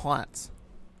 3 points.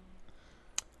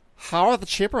 How are the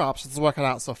cheaper options working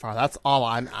out so far? That's all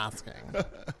I'm asking.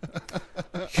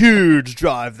 Huge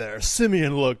drive there.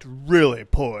 Simeon looked really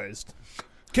poised.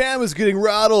 Cam is getting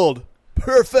rattled.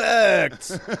 Perfect.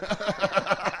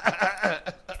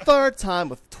 Third time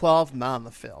with 12 men on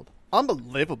the field.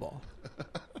 Unbelievable.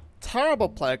 Terrible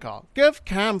play call. Give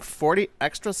Cam 40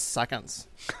 extra seconds.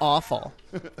 Awful.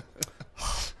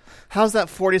 How's that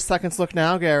 40 seconds look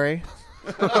now, Gary?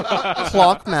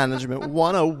 Clock management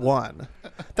 101.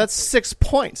 That's 6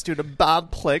 points due to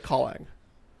bad play calling.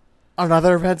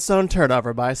 Another red zone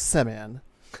turnover by Simeon.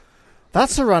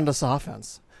 That's horrendous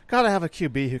offense. Gotta have a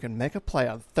QB who can make a play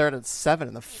on 3rd and 7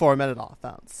 in the 4-minute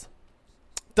offense.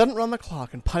 Doesn't run the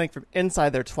clock and punting from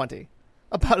inside their 20.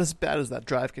 About as bad as that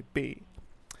drive could be.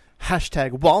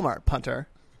 Hashtag Walmart punter.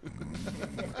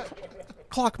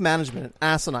 Clock management and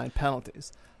asinine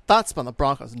penalties. That's been the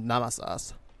Broncos'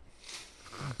 nemesis.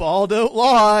 Ball don't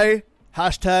lie.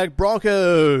 Hashtag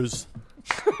Broncos.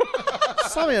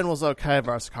 Simeon was okay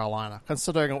versus Carolina,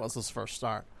 considering it was his first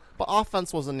start. But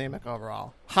offense was anemic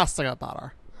overall. Has to get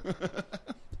better.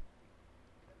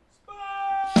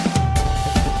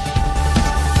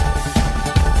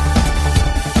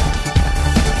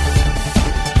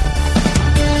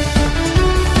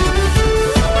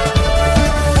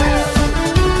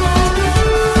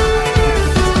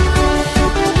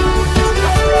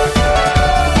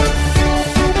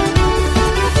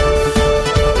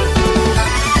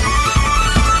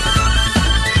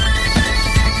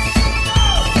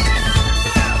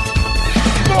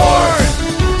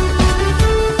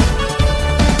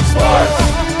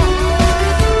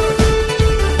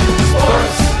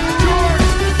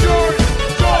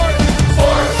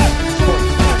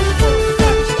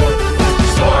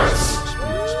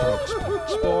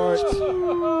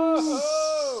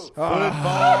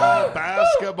 Football,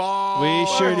 basketball. We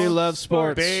sure do love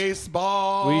sports.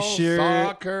 Baseball,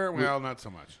 soccer. Well, not so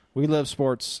much. We love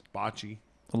sports Bocce.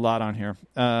 a lot on here.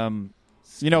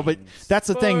 But that's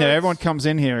the thing, that everyone comes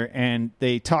in here and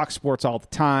they talk sports all the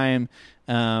time.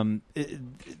 They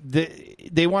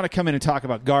want to come in and talk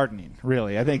about gardening,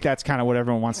 really. I think that's kind of what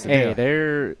everyone wants to do.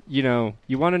 Hey,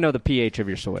 you want to know the pH of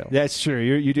your soil. That's true.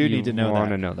 You do need to know that. You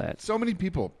want to know that. So many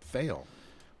people fail.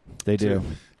 They do.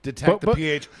 Detect the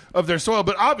pH of their soil,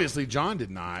 but obviously John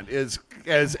did not, as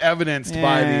evidenced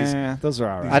by these. Those are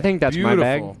all right. I think that's my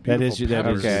bag. That is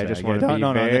Okay, I just want to be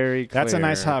very clear. That's a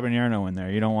nice habanero in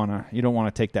there. You don't want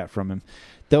to take that from him.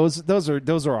 Those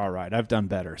are all right. I've done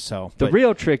better. So the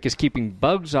real trick is keeping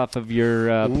bugs off of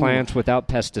your plants without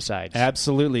pesticides.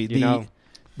 Absolutely.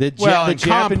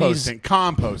 Japanese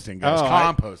composting, guys.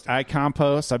 Composting. I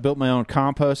compost. I built my own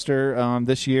composter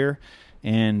this year,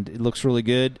 and it looks really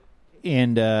good.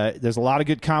 And there's a lot of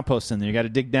good compost in there. You got to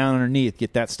dig down underneath,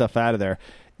 get that stuff out of there.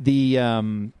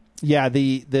 The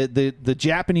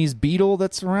Japanese beetle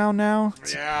that's around now.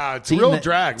 It's a real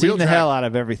drag. It's eating the hell out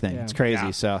of everything. Yeah. It's crazy.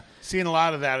 Yeah. So seeing a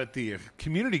lot of that at the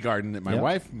community garden that my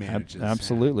wife manages.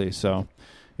 Absolutely. Yeah. So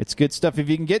it's good stuff. If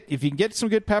you can get some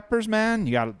good peppers, man,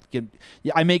 you got to get.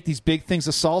 Yeah, I make these big things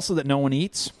of salsa that no one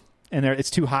eats. And it's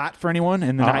too hot for anyone,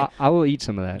 and then I will eat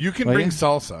some of that. You can bring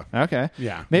salsa. Okay.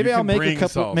 Yeah. Maybe I'll make a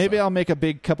couple. Salsa. Maybe I'll make a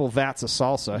big couple vats of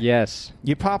salsa. Yes.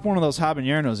 You pop one of those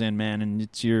habaneros in, man, and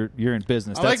you're in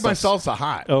business. I like my salsa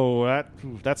hot. Oh,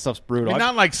 that stuff's brutal. I mean,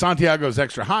 not like Santiago's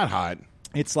extra hot.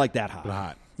 It's like that hot.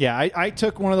 Hot. Yeah, I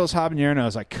took one of those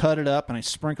habaneros, I cut it up, and I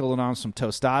sprinkled it on some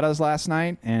tostadas last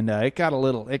night, and it got a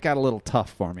little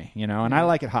tough for me, and I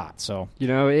like it hot. So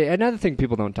another thing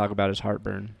people don't talk about is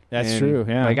heartburn. That's true.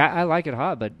 Yeah, like I like it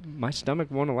hot, but my stomach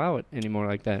won't allow it anymore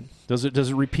like that. Does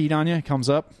it repeat on you? It comes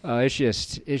up? It's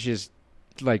just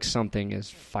like something is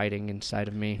fighting inside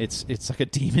of me. It's like a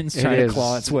demon's trying to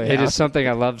claw its way out. It is something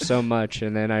I love so much,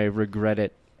 and then I regret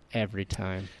it every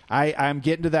time. I'm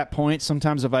getting to that point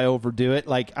sometimes if I overdo it.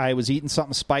 Like I was eating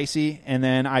something spicy and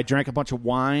then I drank a bunch of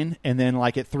wine and then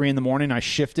like at 3 a.m. I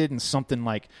shifted and something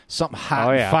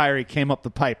hot and fiery came up the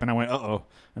pipe and I went, uh-oh.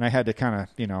 And I had to kind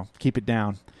of, keep it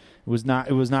down. It was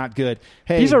not good.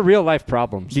 Hey, these are real life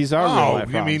problems. These are real life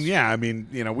problems. I mean,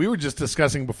 we were just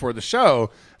discussing before the show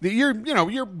that you're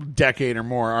decade or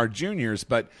more our juniors,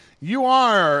 but you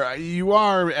are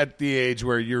at the age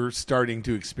where you're starting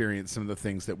to experience some of the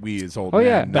things that we as old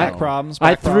men know. Back problems.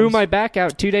 I threw my back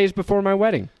out 2 days before my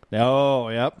wedding. Oh,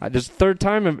 yep. This is the third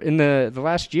time in the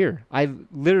last year. I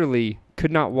literally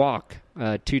could not walk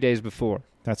 2 days before.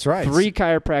 That's right. 3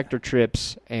 chiropractor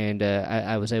trips, and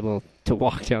I was able to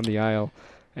walk down the aisle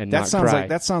and not cry.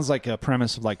 That sounds like a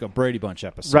premise of like a Brady Bunch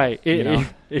episode. Right. It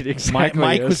exactly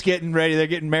Mike was getting ready. They're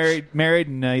getting married,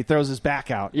 and he throws his back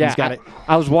out. Yeah,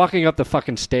 I was walking up the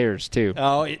fucking stairs, too.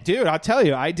 Oh, dude, I'll tell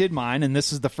you, I did mine, and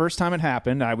this is the first time it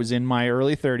happened. I was in my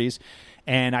early 30s.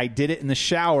 And I did it in the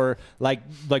shower, like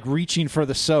reaching for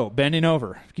the soap, bending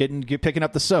over, picking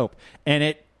up the soap, and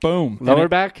it boom. Lower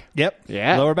back? Yep.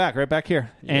 Yeah. Lower back, right back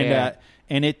here. Yeah.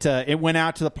 And it went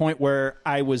out to the point where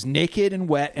I was naked and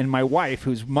wet, and my wife,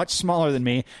 who's much smaller than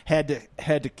me, had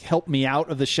to help me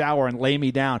out of the shower and lay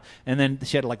me down, and then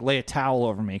she had to lay a towel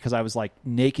over me because I was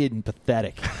naked and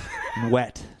pathetic and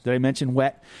wet. Did I mention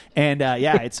wet? And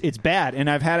it's bad, and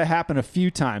I've had it happen a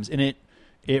few times, and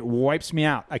it wipes me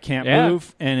out. I can't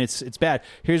move, and it's bad.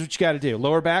 Here's what you got to do: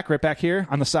 lower back, right back here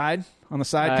on the side. Kind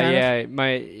of.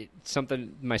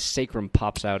 My sacrum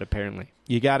pops out. Apparently,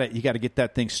 you got to get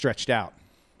that thing stretched out.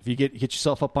 If you get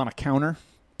yourself up on a counter,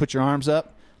 put your arms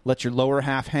up, let your lower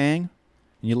half hang,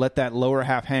 and you let that lower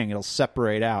half hang, it'll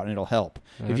separate out and it'll help.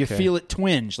 Okay. If you feel it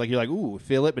twinge, like you're like, ooh,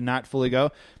 feel it, but not fully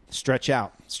go, stretch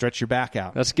out. Stretch your back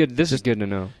out. That's good. This is good to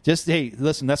know. Hey,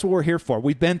 listen, that's what we're here for.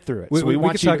 We've been through it. We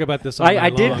want to talk about this all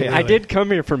night long. I did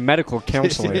come here for medical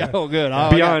counseling. Oh, good.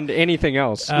 Beyond anything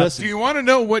else. Do you want to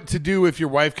know what to do if your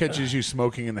wife catches you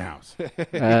smoking in the house?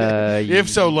 If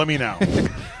so, let me know.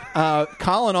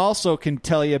 Colin also can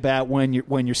tell you about when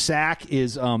your sack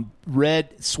is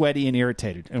red, sweaty, and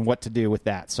irritated, and what to do with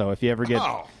that. So if you ever get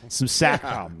some sack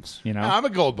problems, I'm a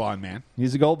Gold Bond man.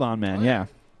 He's a Gold Bond man. Yeah.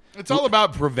 It's all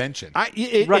about prevention, right?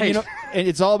 And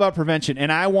it's all about prevention,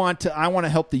 and I want to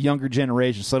help the younger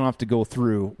generation, so I don't have to go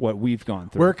through what we've gone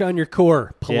through. Work on your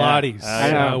core, Pilates.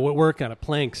 Yeah. Work on it,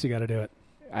 planks. You got to do it.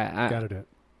 Got to do it.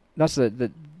 That's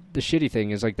the shitty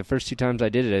thing is the first 2 times I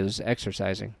did it was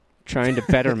exercising, trying to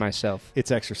better myself. It's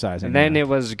exercising, and then it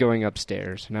was going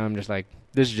upstairs. Now I'm just like,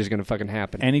 this is just going to fucking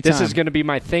happen. Anytime. This is going to be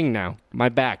my thing now. My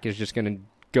back is just going to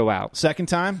go out. Second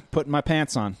time, putting my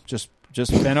pants on, just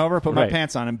bent over, put my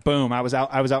pants on, and boom, I was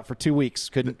out for 2 weeks.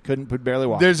 Couldn't barely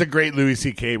walk. There's a great Louis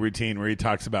C.K. routine where he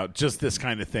talks about just this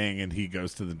kind of thing, and he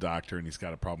goes to the doctor, and he's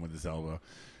got a problem with his elbow.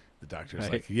 The doctor's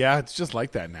like, yeah, it's just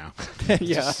like that now.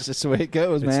 It's just the way it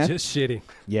goes, man. It's just shitty.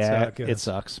 Yeah, it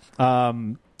sucks.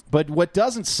 But what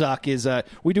doesn't suck is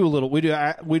we do a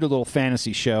little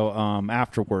fantasy show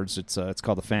afterwards. It's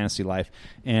called The Fantasy Life,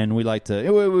 and we like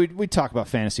to we talk about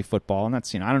fantasy football, and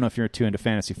that's I don't know if you're too into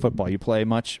fantasy football. You play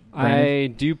much, Brandon? I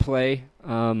do play.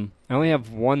 I only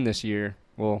have one this year.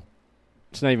 Well,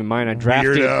 it's not even mine. I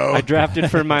drafted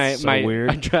for my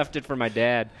I drafted for my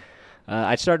dad.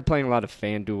 I started playing a lot of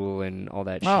FanDuel and all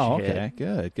that shit. Oh, okay,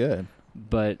 good.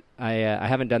 But I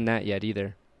haven't done that yet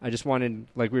either. I just wanted,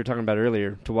 like we were talking about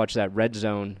earlier, to watch that Red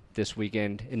Zone this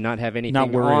weekend and not have anything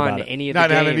Not worry on about it. any of Not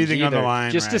the have games anything on the either.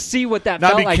 line, just right. to see what that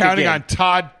Not felt be like counting again. on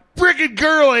Todd friggin'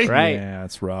 Gurley. Right. Yeah,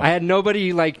 that's rough. I had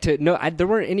nobody there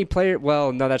weren't any player.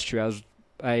 Well, no, that's true.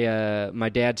 My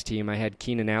dad's team. I had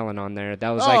Keenan Allen on there. That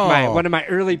was like one of my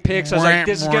early picks. I was like,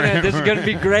 this is gonna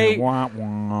be great.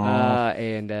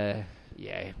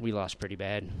 Yeah, we lost pretty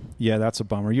bad. Yeah, that's a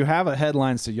bummer. You have a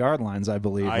headlines to yard lines, I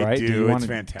believe, I right? do. You It's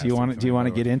fantastic. Do you want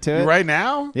to get into it Right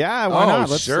now? Yeah, why not?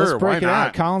 Let's sure. break Why it not?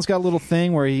 out. Colin's got a little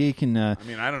thing where he can. I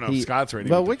mean, I don't know if Scott's ready.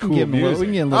 Well, with we the can cool give him a little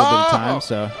bit of time.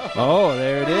 So,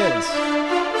 there it is.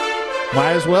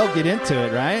 Might as well get into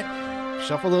it, right?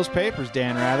 Shuffle those papers,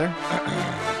 Dan Rather.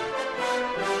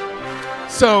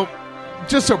 So,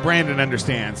 just so Brandon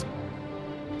understands,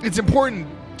 it's important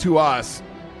to us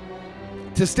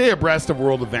to stay abreast of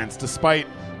world events despite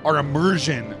our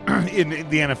immersion in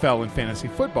the NFL and fantasy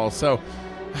football. So,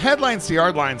 Headlines to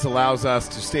Yard Lines allows us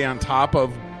to stay on top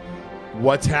of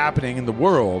what's happening in the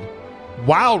world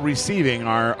while receiving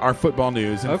our football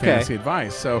news and fantasy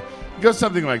advice. So, it goes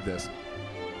something like this.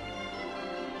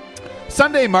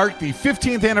 Sunday marked the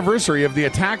 15th anniversary of the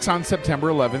attacks on September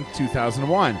 11th,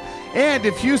 2001. And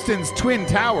if Houston's Twin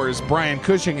Towers, Brian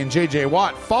Cushing and J.J.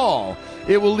 Watt, fall,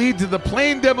 it will lead to the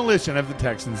plain demolition of the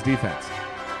Texans' defense.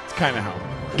 It's kind of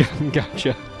how.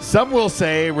 Gotcha. Some will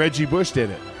say Reggie Bush did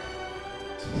it.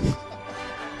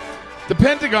 The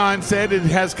Pentagon said it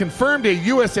has confirmed a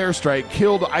U.S. airstrike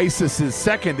killed ISIS's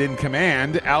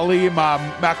second-in-command, Ali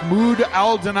Mahmoud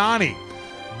al-Danani.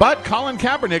 But Colin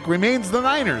Kaepernick remains the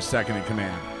Niners'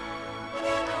 second-in-command.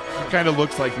 He kind of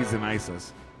looks like he's in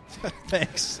ISIS.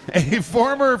 Thanks. A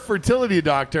former fertility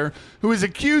doctor who is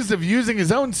accused of using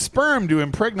his own sperm to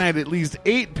impregnate at least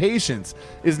 8 patients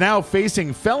is now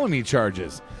facing felony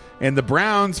charges. And the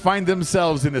Browns find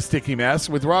themselves in a sticky mess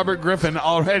with Robert Griffin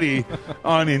already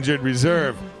on injured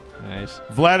reserve. Nice.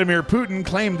 Vladimir Putin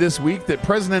claimed this week that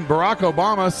President Barack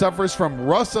Obama suffers from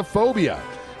Russophobia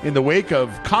in the wake of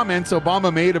comments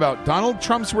Obama made about Donald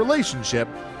Trump's relationship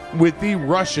with the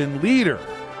Russian leader.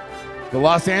 The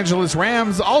Los Angeles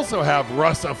Rams also have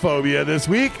Russophobia this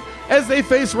week as they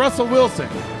face Russell Wilson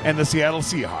and the Seattle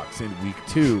Seahawks in Week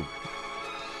 2.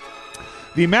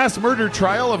 The mass murder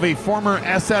trial of a former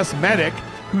SS medic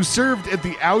who served at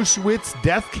the Auschwitz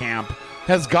death camp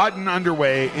has gotten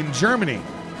underway in Germany.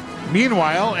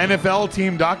 Meanwhile, NFL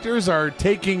team doctors are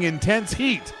taking intense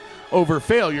heat over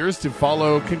failures to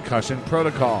follow concussion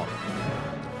protocol.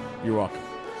 You're welcome.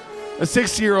 A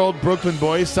 6-year-old Brooklyn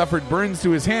boy suffered burns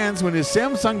to his hands when his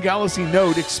Samsung Galaxy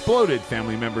Note exploded,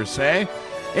 family members say.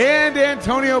 And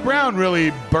Antonio Brown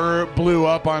really blew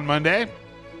up on Monday.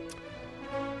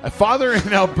 A father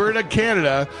in Alberta,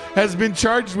 Canada, has been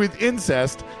charged with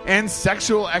incest and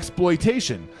sexual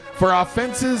exploitation for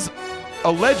offenses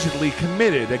allegedly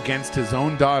committed against his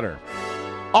own daughter.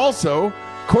 Also,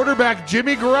 quarterback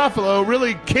Jimmy Garoppolo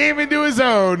really came into his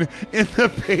own in the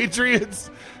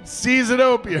Patriots' season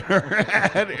opener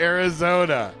at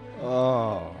Arizona.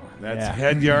 Oh, That's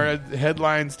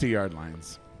headlines to yard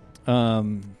lines.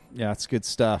 Yeah, it's good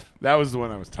stuff. That was the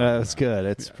one I was talking about. That's good.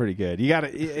 It's pretty good. You got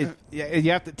to.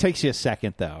 You have to. It takes you a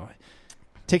second though.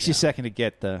 It takes you a second to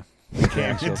get the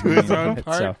actual to his own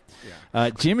part. So,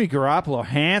 Jimmy Garoppolo,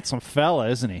 handsome fella,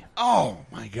 isn't he? Oh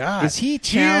my God! Is he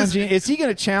challenging? Is he going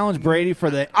to challenge Brady for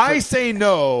the? I say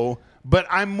no, but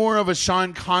I'm more of a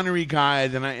Sean Connery guy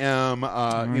than I am.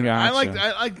 I like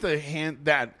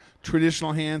that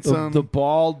traditional handsome, the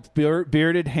bald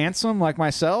bearded handsome like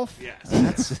myself.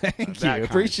 Yes, thank you.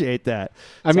 Appreciate that.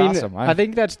 I mean, awesome. I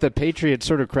think that's the Patriots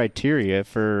sort of criteria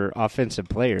for offensive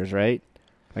players, right?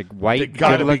 Like white,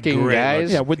 good-looking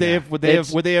guys. Yeah. Would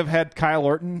they have had Kyle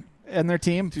Orton in their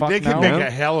team? Dude, they could make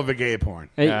a hell of a gay porn.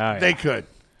 They could.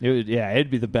 It'd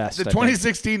be the best. The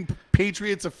 2016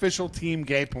 Patriots official team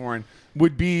gay porn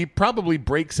would be probably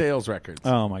break sales records.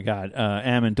 Oh my God,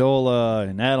 Amendola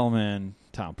and Edelman,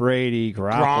 Tom Brady,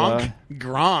 Garoppolo.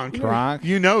 Gronk.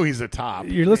 You know he's a top.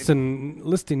 You're listing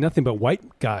nothing but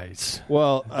white guys.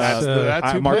 Well, that's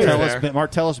who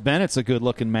Martellus Bennett's a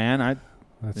good-looking man.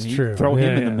 That's true. Throw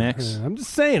him in the mix. Yeah. I'm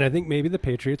just saying. I think maybe the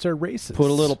Patriots are racist.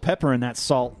 Put a little pepper in that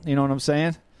salt. You know what I'm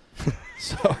saying?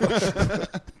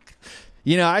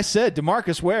 I said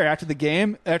DeMarcus Ware after the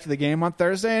game on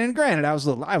Thursday, and granted, I was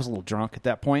a little drunk at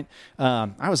that point.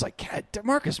 I was like, God,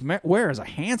 DeMarcus Ware is a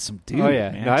handsome dude. Oh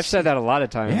yeah, man. no, I've said that a lot of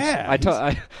times. Yeah,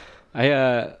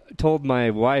 I told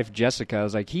my wife Jessica, I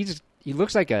was like, he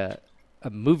looks like a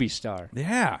movie star.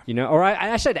 Yeah, or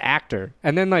I said actor,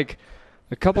 and then like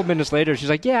A couple minutes later, she's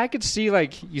like, "Yeah, I could see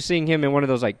like you seeing him in one of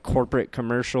those like corporate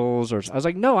commercials." Or I was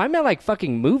like, "No, I meant like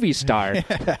fucking movie star."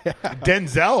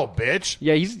 Denzel, bitch.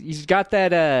 Yeah, he's got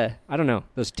that. I don't know.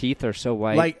 Those teeth are so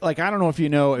white. Like I don't know if you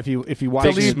know if you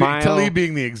watch Talib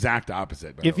being the exact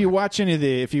opposite. If you watch any of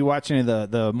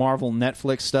the Marvel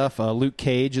Netflix stuff, Luke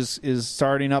Cage is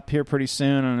starting up here pretty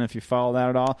soon. I don't know if you follow that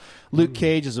at all. Luke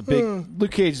Cage is a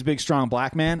big strong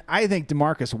black man. I think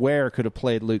DeMarcus Ware could have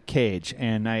played Luke Cage,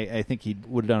 and I think he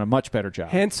would have done a much better job.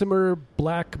 Handsomer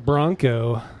black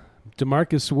Bronco,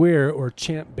 DeMarcus Ware or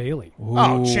Champ Bailey?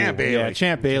 Oh, Champ Bailey. Yeah,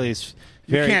 Champ Bailey's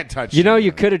you can't touch You know, him.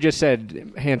 you could have just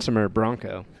said handsomer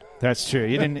Bronco. That's true.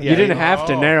 You didn't. You didn't have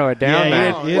to narrow it down.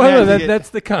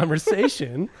 That's the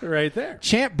conversation right there.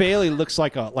 Champ Bailey looks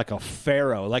like a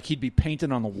pharaoh. Like he'd be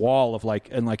painted on the wall of like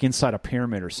inside a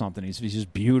pyramid or something. He's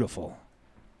just beautiful.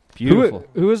 Beautiful.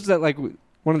 Who is that? Like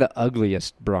one of the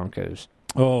ugliest Broncos.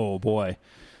 Oh boy.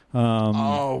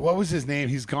 What was his name?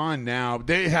 He's gone now.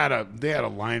 They had a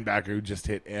linebacker who just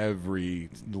hit every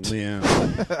limb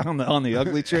on the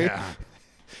ugly tree. Yeah.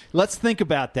 Let's think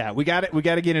about that. We got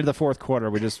to get into the fourth quarter.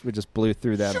 We just blew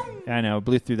through that. I know,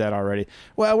 blew through that already.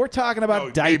 Well, we're talking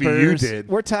about diapers. Maybe you did.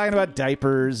 We're talking about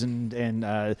diapers and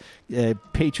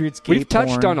Patriots gay We've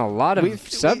touched porn. on a lot of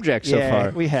subjects so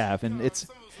far. We have, and it's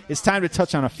time to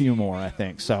touch on a few more, I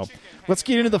think. So let's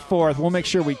get into the fourth. We'll make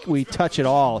sure we touch it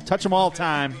all. Touch them all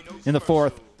time in the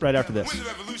fourth right after this.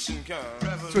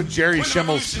 That's what Jerry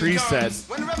Schimmel's priest said.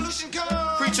 When the revolution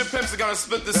comes, preacher pimps are gonna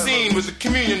split the scene with the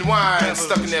communion wine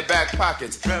stuck in their back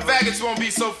pockets. Faggots won't be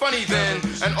so funny then,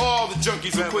 and all the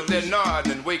junkies will quit their nod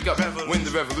and wake up when the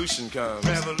revolution comes.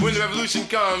 When the revolution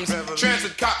comes,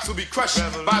 transit cops will be crushed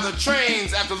by the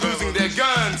trains after losing their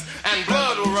guns, and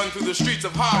blood will run through the streets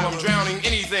of Harlem, drowning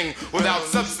anything without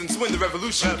substance. When the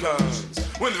revolution comes,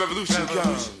 when the revolution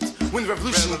comes, when the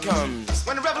revolution comes,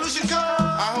 when the revolution comes.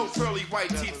 I hope pearly white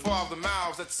teeth fall off the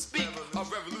mouths that speak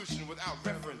of revolution without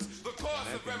reference. The cause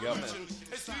of revolution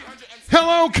is 300.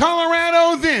 Hello,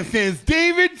 Colorado. This is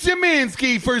David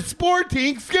Szymanski for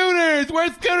Sporting Scooters. Where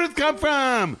scooters come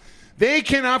from? They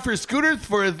can offer scooters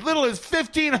for as little as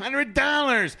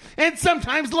 $1,500 and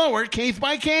sometimes lower case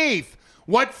by case.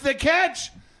 What's the catch?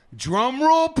 Drum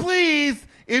roll, please.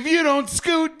 If you don't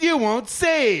scoot, you won't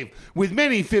save. With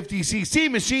many 50cc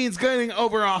machines going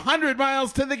over 100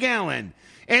 miles to the gallon.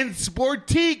 And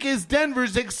Sportique is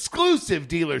Denver's exclusive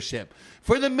dealership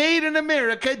for the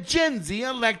made-in-America Gen Z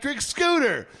electric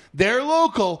scooter. They're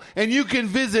local, and you can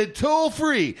visit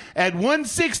toll-free at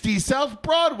 160 South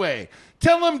Broadway.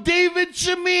 Tell them David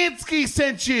Szymanski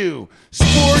sent you.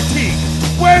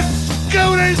 Sportique, where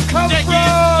scooters come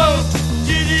from.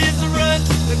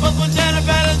 They both went down a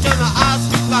battle to the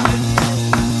Oscar fight.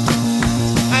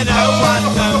 And I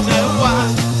don't know why.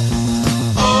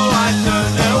 Oh, I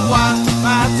don't know why.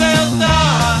 My sister,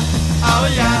 oh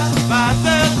yeah, my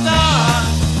sister,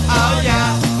 oh yeah,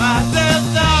 my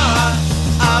sister,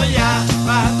 oh yeah,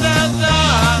 my sister,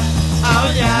 oh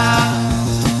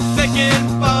yeah.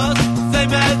 Second boss,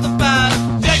 same as the past.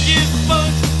 Second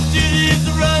boss, Judy's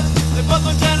the run. They both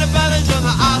went down a battle to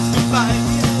the Oscar fight.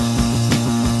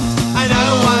 I don't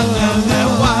know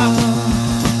why.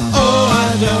 Oh,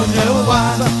 I don't know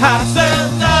why. My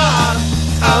sister,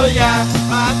 oh yeah,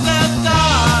 my sister,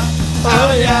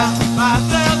 oh yeah, my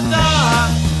sister,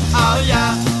 oh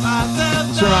yeah, my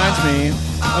sister. This reminds me.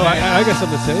 Oh, I got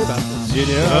something to say about this. You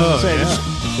do?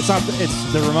 It's not.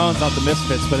 It's the Ramones, not the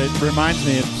Misfits, but it reminds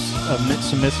me of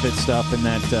some Misfits stuff. And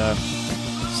that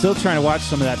still trying to watch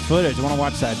some of that footage. I want to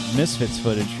watch that Misfits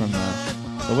footage from the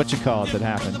what you call it that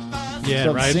happened. Yeah,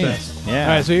 Still right. seen it. Yeah.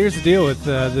 All right, so here's the deal with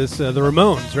the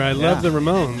Ramones, right? I love the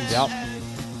Ramones. Yep.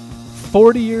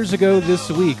 40 years ago this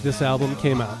week, this album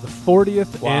came out. The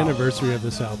 40th anniversary of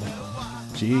this album.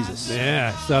 Jesus.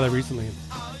 Yeah, I saw that recently.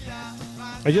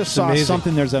 I just It's saw amazing.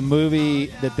 something. There's a movie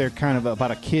that they're kind of about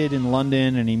a kid in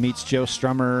London, and he meets Joe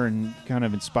Strummer and kind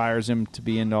of inspires him to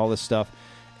be into all this stuff.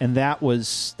 And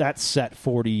that's set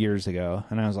 40 years ago.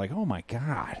 And I was like, oh, my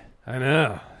God. I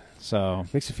know. So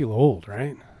Makes you feel old,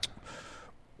 right?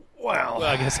 Well,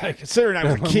 I guess I could. considering I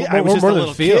was a kid, I was just a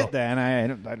little kid then.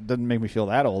 It doesn't make me feel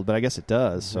that old, but I guess it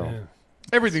does. So Yeah.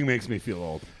 Everything makes me feel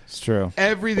old. it's true.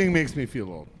 Everything makes me feel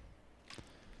old.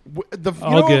 You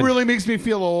All know what good. really makes me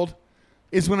feel old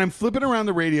is when I'm flipping around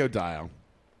the radio dial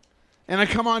and I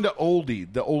come on to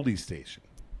the oldie station.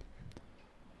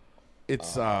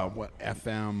 It's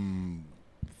FM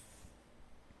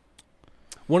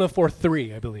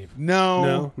 104.3, I believe.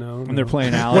 No. When they're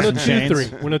playing Alice in Chains.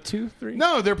 102.3.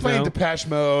 No, they're playing No. Depeche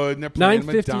Mode and they're playing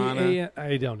 9:50 Madonna. a.m.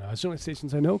 I don't know. It's the only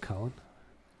stations I know, Colin.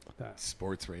 that?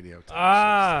 Sports radio.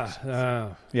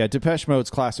 Yeah, Depeche Mode's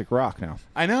classic rock now.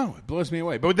 I know. It blows me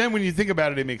away. But then when you think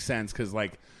about it, it makes sense because,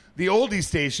 like, the oldie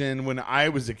station when I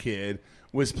was a kid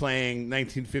was playing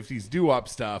 1950s doo-wop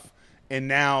stuff, and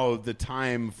now the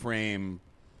time frame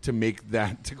to make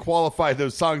that, to qualify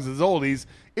those songs as oldies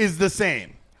is the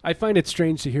same. I find it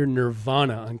strange to hear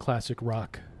Nirvana on classic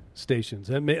rock stations.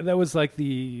 That was like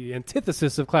the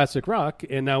antithesis of classic rock,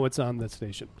 and now it's on that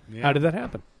station. Yeah. How did that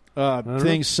happen?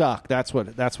 Things suck. That's what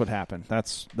happened.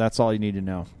 That's all you need to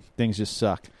know. Things just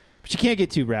suck. But you can't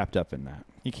get too wrapped up in that.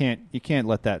 You can't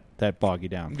let that bog you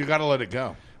down. You got to let it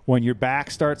go. When your back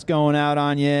starts going out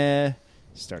on you,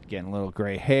 start getting a little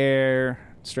gray hair,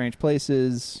 strange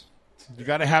places. You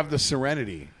got to have the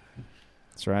serenity.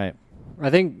 That's right. I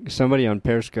think somebody on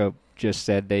Periscope just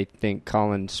said they think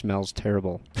Colin smells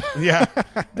terrible. Yeah,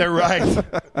 they're right.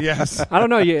 Yes. I don't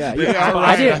know. Yeah, They are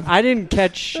right. I didn't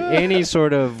catch any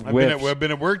sort of whiff. I've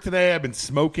been at work today. I've been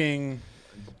smoking,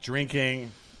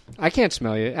 drinking. I can't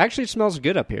smell you. Actually, it smells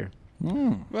good up here.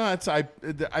 Well, I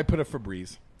put a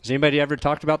Febreze. Has anybody ever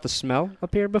talked about the smell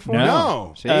up here before?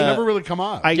 No, See? it's never really come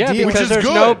up. Yeah, Ideally- because Which is there's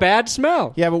good. no bad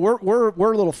smell. Yeah, but we're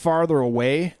a little farther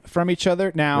away from each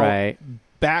other now. Right.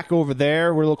 Back over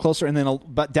there, we're a little closer, and then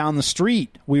but down the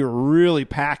street, we were really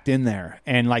packed in there,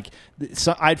 and like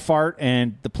so I'd fart,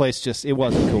 and the place it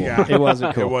wasn't cool. Yeah. It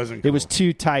wasn't cool. It wasn't It was cool.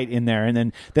 too tight in there,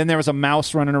 and then there was a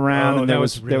mouse running around, Oh, and there that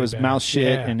was was really bad. mouse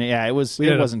shit, Yeah. and it was We it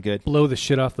had to wasn't good. Blow the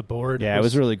shit off the board. Yeah, it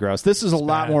was really gross. This is a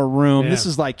lot bad. more room. Yeah. This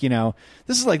is like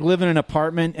this is like living in an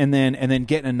apartment, and then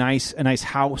getting a nice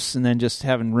house, and then just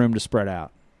having room to spread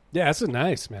out. Yeah, this is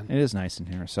nice, man. It is nice in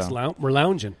here. So We're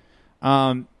lounging.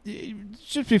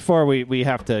 Just before we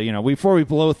have to, before we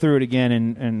blow through it again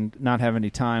and not have any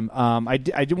time, I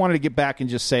did wanted to get back and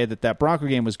just say that Bronco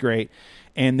game was great,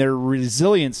 and their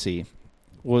resiliency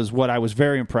was what I was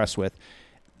very impressed with.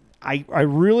 I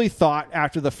really thought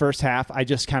after the first half, I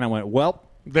just kind of went, well,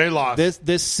 They lost.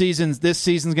 this season's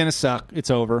going to suck. It's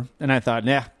over. And I thought,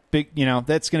 that's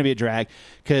going to be a drag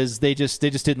because they just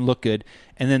didn't look good.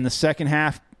 And then the second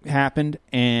half happened,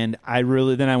 and I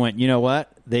went, you know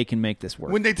what? They can make this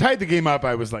work. When they tied the game up,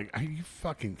 I was like, "Are you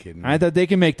fucking kidding me?" I thought they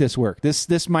can make this work.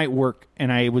 This might work,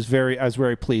 and I was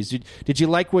very pleased. Did you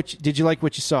like what you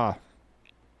saw?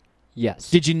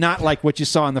 Yes. Did you not like what you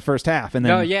saw in the first half? And then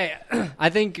No, yeah. I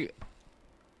think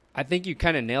you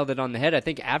kind of nailed it on the head. I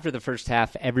think after the first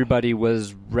half, everybody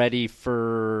was ready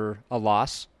for a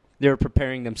loss. They were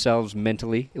preparing themselves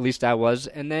mentally. At least I was.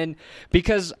 And then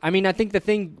because, I think the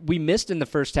thing we missed in the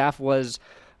first half was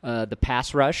the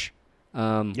pass rush.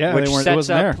 Which it sets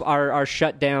wasn't up there. our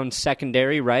shutdown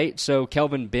secondary, right? So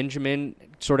Kelvin Benjamin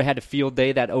sort of had a field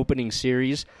day that opening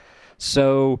series.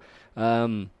 So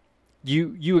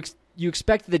you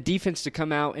expect the defense to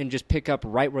come out and just pick up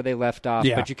right where they left off,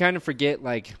 Yeah. but you kind of forget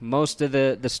like most of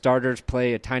the starters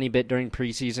play a tiny bit during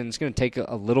preseason. It's going to take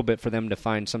a little bit for them to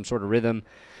find some sort of rhythm.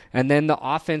 And then the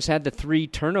offense had the 3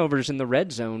 turnovers in the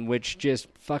red zone, which just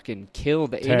fucking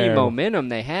killed any Terrible. momentum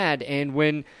they had. And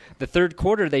when the third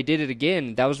quarter they did it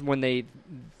again, that was when they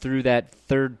threw that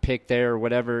third pick there or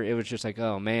whatever. It was just like,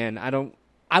 oh man,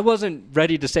 I wasn't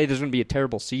ready to say there's going to be a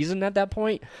terrible season at that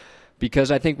point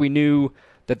because I think we knew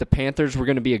that the Panthers were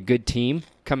going to be a good team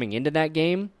coming into that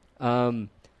game.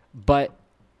 But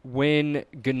when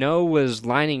Gano was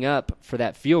lining up for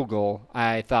that field goal,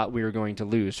 I thought we were going to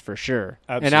lose for sure.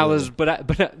 Absolutely. And I was, but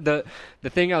the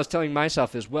thing I was telling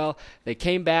myself is, well, they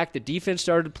came back. The defense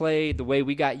started to play the way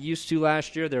we got used to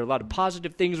last year. There are a lot of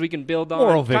positive things we can build on.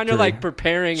 Moral Kind victory. of like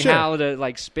preparing Sure. how to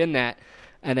like spin that.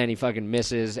 And then he fucking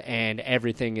misses, and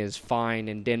everything is fine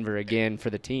in Denver again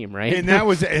for the team, right? And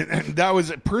that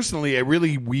was personally a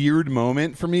really weird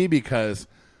moment for me because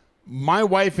my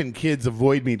wife and kids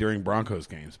avoid me during Broncos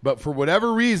games, but for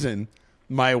whatever reason,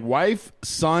 my wife,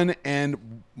 son, and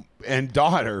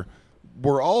daughter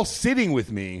were all sitting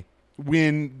with me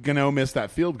when Gano missed that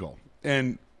field goal,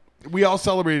 and we all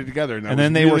celebrated together. And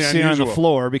then they were really sitting on the unusual.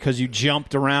 floor because you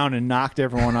jumped around and knocked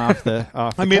everyone off the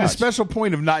I made a couch. special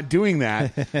point of not doing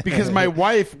that because my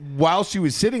wife, while she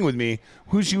was sitting with me,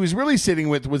 who she was really sitting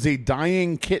with was a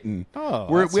dying kitten. Oh,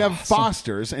 we have awesome.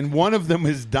 fosters, and one of them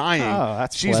is dying. Oh,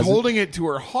 that's She's pleasant. holding it to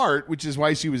her heart, which is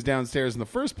why she was downstairs in the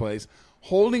first place,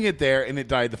 holding it there, and it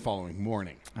died the following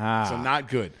morning. Ah. So not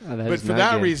good. Oh, that but is for not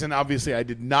that good. reason, obviously, I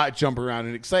did not jump around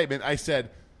in excitement. I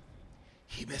said,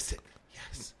 he missed it.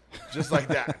 Yes. Just like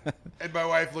that. And my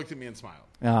wife looked at me and smiled.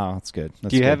 Oh, that's good.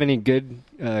 Do you have any good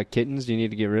kittens you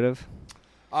need to get rid of?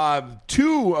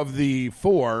 2 of the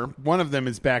 4, one of them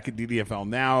is back at DDFL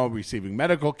now, receiving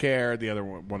medical care. The other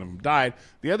one of them died.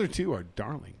 The other 2 are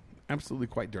darling. absolutely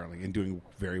quite darling and doing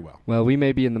very well. Well, we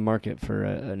may be in the market for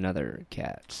another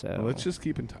cat, so Well, let's just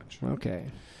keep in touch. Okay.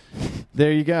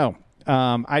 There you go.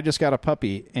 I just got a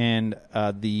puppy, and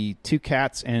the 2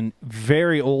 cats and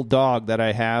very old dog that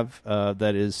I have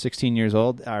that is 16 years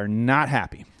old are not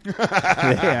happy.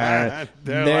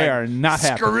 They are not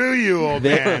happy. Screw you, old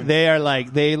man. They are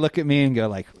like, they look at me and go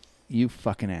like, you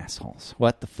fucking assholes.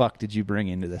 What the fuck did you bring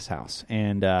into this house?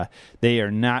 And they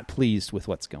are not pleased with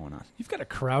what's going on. You've got a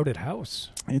crowded house.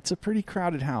 It's a pretty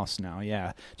crowded house now,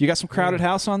 yeah. Do you got some crowded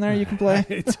house on there you can play?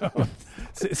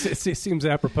 It seems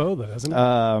apropos, though, doesn't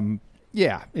it?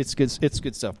 Yeah, it's good. It's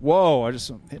good stuff. Whoa! I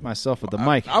just hit myself with the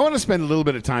mic. I want to spend a little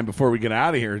bit of time before we get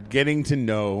out of here getting to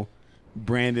know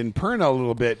Brandon Perna a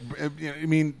little bit. I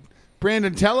mean,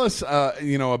 Brandon, tell us,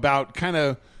 about kind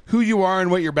of who you are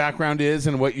and what your background is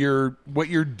and what you're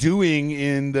doing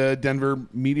in the Denver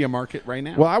media market right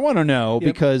now. Well, I want to know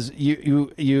because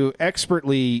you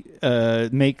expertly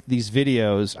make these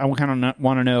videos. I kind of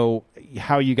want to know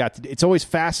how you got to. It's always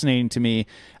fascinating to me.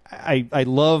 I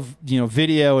love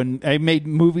video, and I made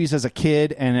movies as a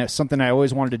kid, and it's something I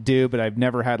always wanted to do, but I've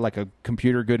never had like a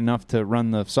computer good enough to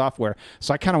run the software.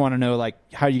 So I kind of want to know like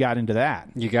how you got into that.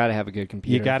 You got to have a good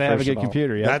computer. You got to have a good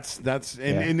computer. Yeah,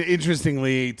 and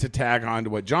interestingly, to tag on to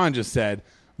what John just said,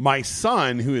 my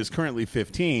son, who is currently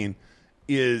 15,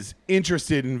 is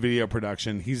interested in video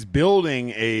production. He's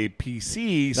building a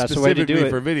PC specifically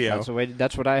for video.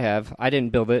 That's what I have. I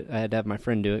didn't build it. I had to have my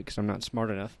friend do it because I'm not smart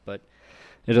enough, but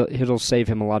it'll save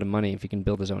him a lot of money if he can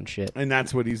build his own shit. And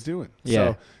that's what he's doing.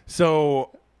 Yeah.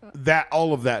 So that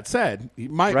all of that said,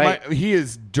 he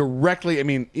is directly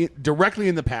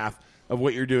in the path of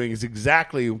what you're doing is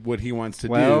exactly what he wants to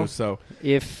do. So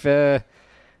if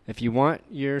you want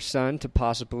your son to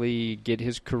possibly get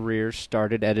his career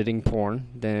started editing porn,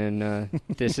 then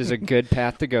this is a good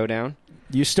path to go down.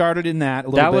 You started in that a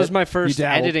little bit. That was my first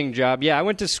editing job. Yeah, I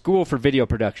went to school for video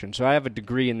production, so I have a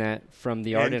degree in that from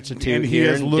the Art Institute and he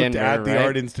here has in looked Denver, at the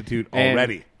Art Institute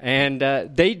already. And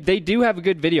they do have a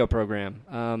good video program.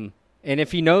 And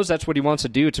if he knows that's what he wants to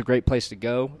do, it's a great place to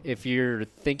go. If you're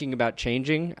thinking about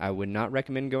changing, I would not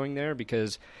recommend going there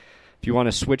because if you want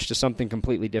to switch to something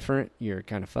completely different, you're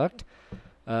kind of fucked.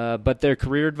 But their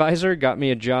career advisor got me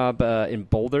a job in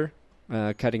Boulder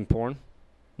cutting porn.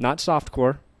 Not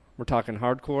softcore. We're talking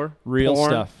hardcore. Real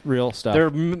porn. stuff. There are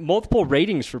multiple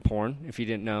ratings for porn, if you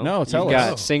didn't know. No, tell us. You've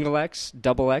got single X,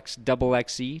 double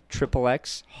XE, triple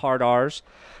X, hard Rs.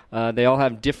 They all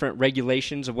have different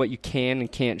regulations of what you can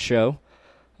and can't show.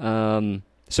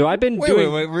 So I've been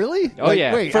doing... Wait, really?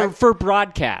 Oh, for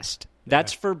broadcast.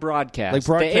 That's for broadcast. Like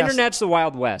broadcast. The internet's the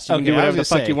Wild West. You can do whatever the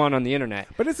fuck you want on the internet.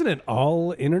 But isn't it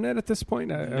all internet at this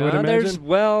point? I would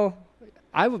imagine.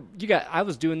 I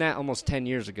was doing that almost 10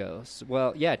 years ago.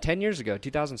 10 years ago,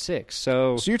 2006.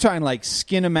 So you're talking like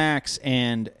Skinamax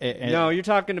and no, you're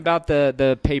talking about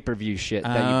the pay-per-view shit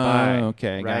that you buy.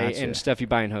 Okay, right, gotcha. and stuff you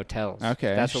buy in hotels.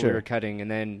 Okay, that's what we were cutting,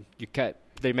 and then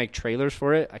they make trailers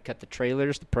for it. I cut the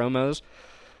trailers, the promos,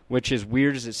 which is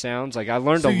weird as it sounds. Like I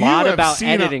learned a lot about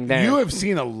editing there. You have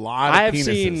seen a lot of I have penises.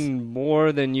 seen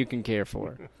more than you can care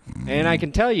for. And I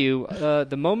can tell you,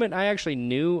 the moment I actually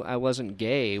knew I wasn't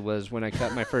gay was when I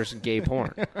cut my first gay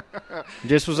porn.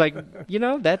 Just was like,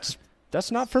 that's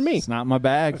not for me. It's not my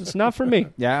bag. It's not for me.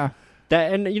 Yeah.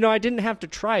 I didn't have to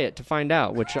try it to find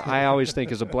out, which I always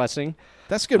think is a blessing.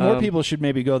 That's good. More people should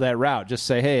maybe go that route. Just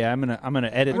say, hey, I'm gonna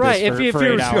edit right. this for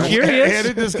if 8 hours. Curious,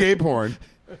 edit this gay porn.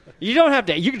 You don't have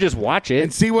to. You can just watch it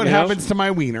and see what happens to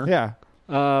my wiener. Yeah.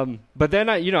 But then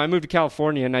I moved to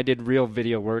California and I did real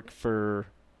video work for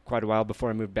quite a while before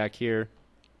I moved back here.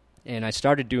 And I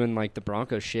started doing like the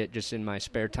Broncos shit just in my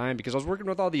spare time because I was working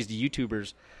with all these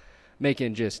YouTubers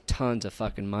making just tons of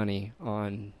fucking money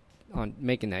on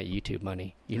making that YouTube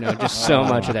money. Just so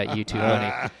much of that YouTube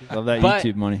money. Love that but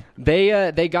YouTube money.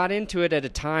 They got into it at a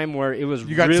time where it was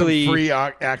you got really some free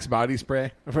Axe body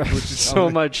spray, which is so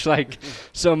much Axe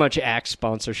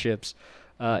sponsorships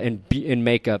and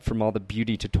makeup from all the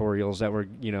beauty tutorials that were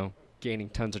gaining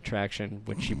tons of traction,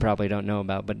 which you probably don't know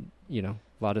about, but a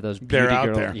lot of those beauty They're out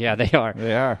girls, there. yeah, they are.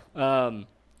 They are. I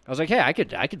was like, hey, I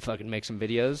could fucking make some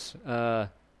videos,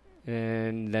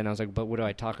 and then I was like, but what do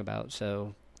I talk about?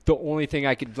 So the only thing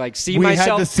I could see we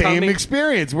myself had the same coming,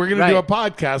 experience. We're going to do a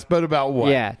podcast, but about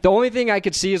what? Yeah, the only thing I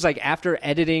could see is after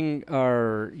editing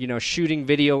or shooting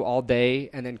video all day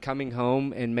and then coming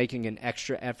home and making an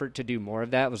extra effort to do more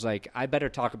of that was I better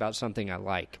talk about something I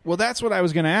like. Well, that's what I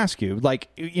was going to ask you.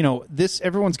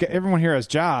 Everyone here has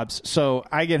jobs, so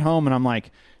I get home and I'm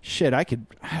like, shit, I could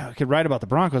write about the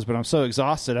Broncos, but I'm so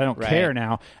exhausted, I don't care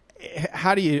now.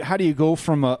 how do you go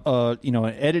from an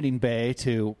editing bay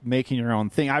to making your own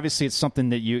thing? Obviously, it's something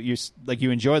that you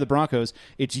enjoy the Broncos.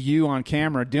 It's you on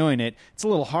camera doing it. It's a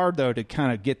little hard though to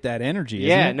kind of get that energy.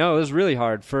 Isn't it? No, it was really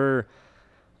hard for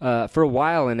a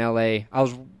while in LA.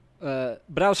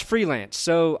 But I was freelance,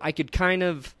 so I could kind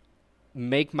of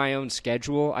make my own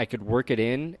schedule. I could work it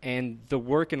in, and the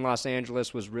work in Los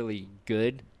Angeles was really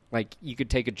good. Like, you could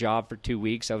take a job for 2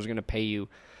 weeks. I was going to pay you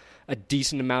a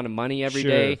decent amount of money every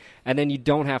day, and then you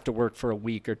don't have to work for a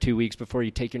week or 2 weeks before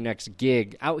you take your next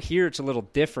gig. Out here, it's a little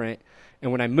different, and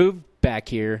when I moved back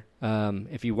here,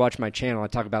 if you watch my channel, I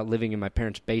talk about living in my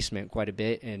parents' basement quite a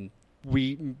bit, and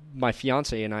my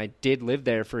fiance and I did live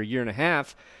there for a year and a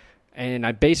half, and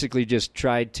I basically just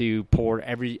tried to pour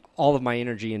all of my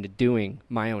energy into doing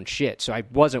my own shit, so I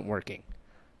wasn't working.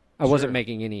 I wasn't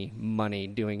making any money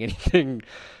doing anything,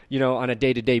 on a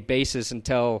day-to-day basis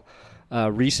until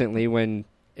recently when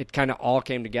it kind of all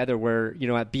came together where,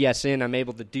 at BSN, I'm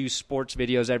able to do sports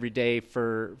videos every day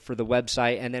for the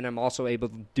website, and then I'm also able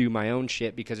to do my own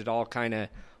shit because it all kind of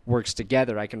works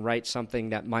together. I can write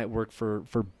something that might work for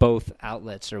both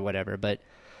outlets or whatever, but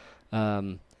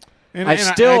I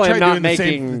still am not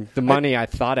making the money I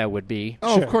thought I would be.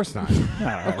 Oh, of course not.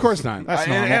 Of course not.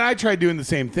 And I tried doing the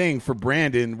same thing for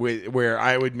Brandon, where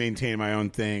I would maintain my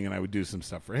own thing and I would do some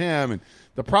stuff for him. And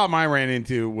the problem I ran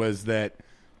into was that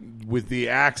with the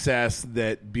access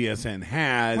that BSN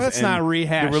has, let's and not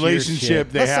rehash the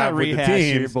relationship they have with the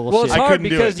teams. Well, it's hard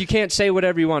because you can't say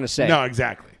whatever you want to say. No,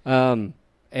 exactly.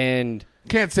 And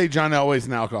can't say John Elway's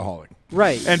an alcoholic.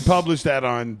 Right. And publish that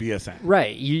on BSN.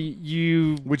 Right.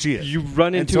 You which he is. You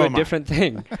run into a different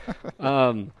thing.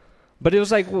 But it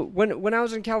was like when I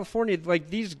was in California, like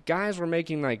these guys were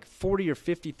making like $40,000 or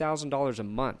 $50,000 a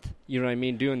month. You know what I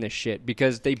mean? Doing this shit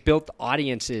because they built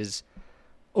audiences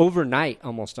overnight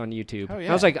almost on YouTube. Oh, yeah.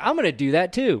 I was like, I'm going to do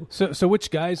that too. So which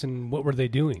guys and what were they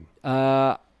doing?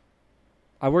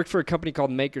 I worked for a company called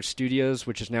Maker Studios,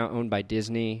 which is now owned by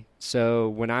Disney. So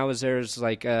when I was there, it was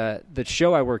like the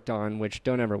show I worked on, which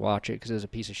don't ever watch it because it was a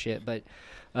piece of shit, but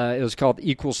it was called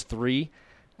Equals 3.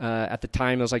 At the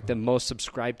time, it was like the most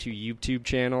subscribed to YouTube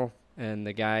channel, and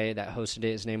the guy that hosted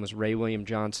it, his name was Ray William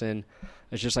Johnson.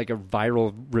 It's just like a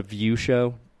viral review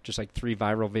show, just like 3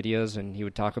 viral videos, and he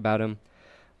would talk about them.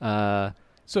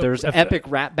 So there's epic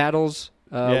rap battles,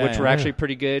 which were actually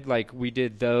pretty good. Like, we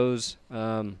did those.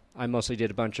 I mostly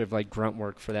did a bunch of like grunt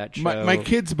work for that show. My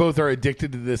kids both are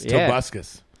addicted to this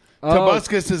Tobuscus.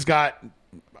 Tobuscus has got,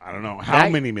 I don't know how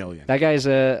many million. That guy's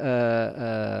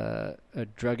a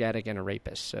drug addict and a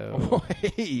rapist. So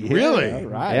really, all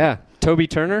right. Yeah, Toby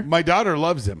Turner. My daughter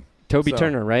loves him. Toby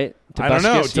Turner, right? Tobuscus, I don't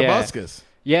know. Tobuscus.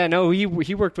 Yeah, no, he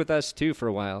worked with us too for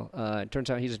a while. It turns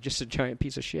out he's just a giant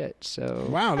piece of shit. So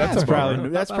wow, that's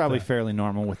probably fairly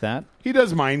normal with that. He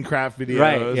does Minecraft videos,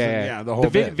 right? Yeah, the whole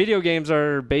bit. Video games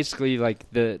are basically like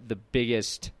the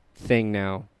biggest thing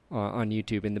now on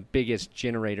YouTube and the biggest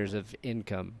generators of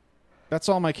income. That's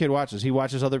all my kid watches. He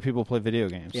watches other people play video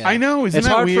games. Yeah. I know, isn't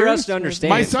that weird? It's hard for us to understand.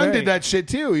 My son did that shit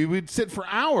too. He would sit for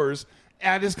hours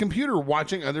at his computer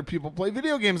watching other people play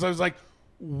video games. I was like,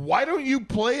 why don't you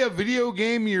play a video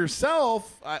game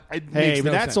yourself?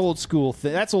 That's old school.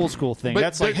 That's old school thing.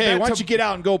 That's like, hey, why don't you get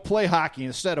out and go play hockey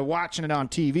instead of watching it on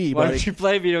TV? Why don't you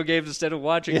play video games instead of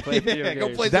watching video games? Go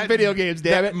play some video games,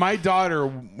 damn it. My daughter,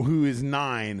 who is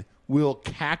 9, will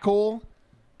cackle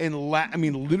and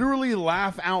literally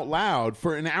laugh out loud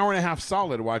for an hour and a half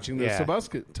solid watching the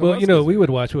Tobuscus. Well, we would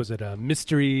watch, what was it,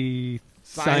 Mystery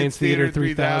Science Theater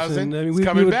 3000. I mean, it's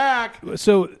coming back.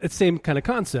 So it's the same kind of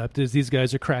concept is these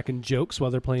guys are cracking jokes while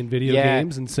they're playing video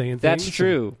games and saying things. That's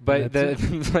true. But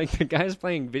the guys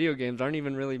playing video games aren't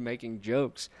even really making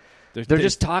jokes. They're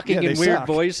just talking in weird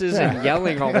voices and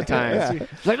yelling all the time.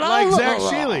 Like Zach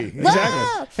Shealy.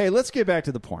 Exactly. Hey, let's get back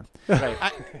to the porn.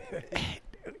 Right.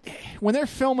 When they're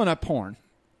filming a porn,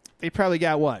 they probably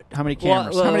got what? How many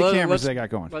cameras? How many cameras they got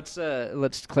going?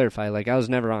 Let's clarify. Like, I was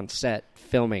never on set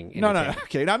filming anything. No.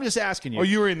 Okay, I'm just asking you. Oh,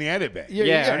 you were in the edit bay.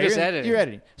 I'm just editing. You're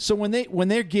editing. So when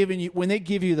they give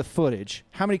you the footage,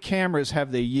 how many cameras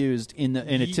have they used in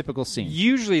a typical scene?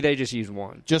 Usually they just use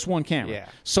one. Just one camera. Yeah.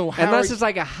 So unless it's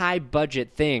like a high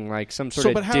budget thing, like some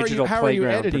sort of digital how playground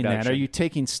are you editing production. that? Are you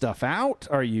taking stuff out?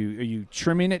 Are you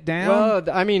trimming it down? Well,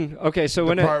 I mean, okay, so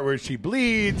the part where she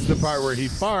bleeds, the part where he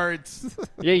farts.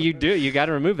 Yeah, you do. You got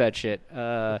to remove that shit.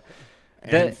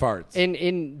 And farts.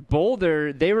 In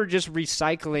Boulder, they were just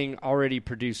recycling already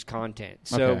produced content.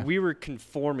 So we were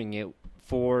conforming it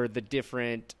for the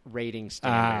different rating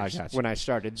standards when I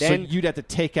started. Then so you'd have to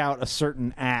take out a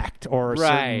certain act or a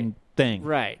certain thing.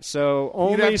 Right. So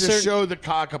only you'd have to show the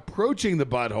cock approaching the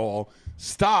butthole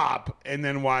stop and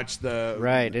then watch the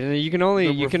Right, and you can only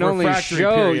refractory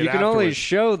show period only afterwards.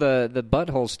 show the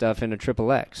butthole stuff in a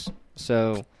XXX.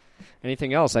 So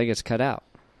anything else, I gets cut out.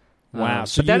 Wow.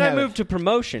 So So then you I have- moved to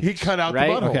promotion. He cut out the right?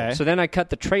 butthole. Okay. So then I cut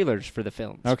the trailers for the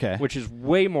films. Okay. Which is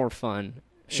way more fun.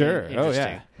 Sure. and Oh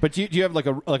interesting. yeah. But do you have like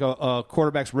a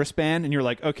quarterback's wristband, and you're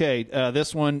like, okay,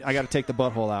 this one I got to take the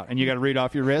butthole out, and you got to read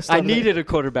off your wrist. I over there? needed a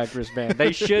quarterback wristband.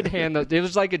 They should hand those. It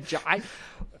was like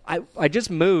I just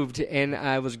moved and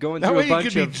I was going That through way a you bunch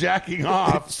could be of. jacking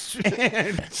off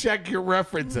and check your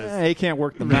references. He can't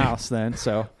work the mouse then.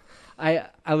 So I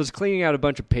was cleaning out a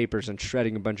bunch of papers and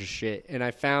shredding a bunch of shit, and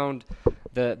I found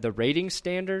the rating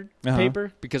standard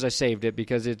paper because I saved it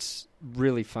because it's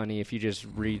really funny if you just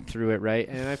read through it, right?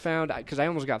 And I found because I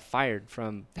almost got fired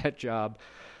from that job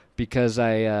because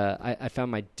I found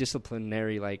my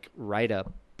disciplinary write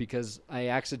up because I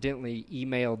accidentally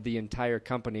emailed the entire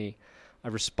company. I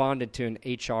responded to an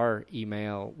HR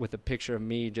email with a picture of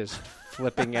me just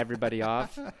flipping everybody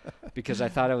off because I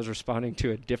thought I was responding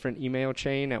to a different email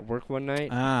chain at work one night.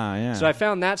 yeah. So I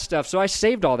found that stuff. So I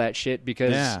saved all that shit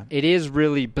because Yeah. it is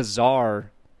really bizarre.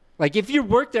 Like if you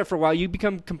work there for a while, you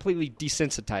become completely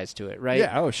desensitized to it, right?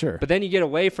 Yeah. Oh sure. But then you get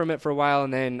away from it for a while,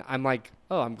 and then I'm like,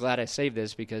 oh, I'm glad I saved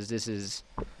this because this is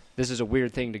a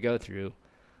weird thing to go through.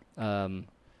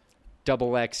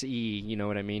 Double XE, you know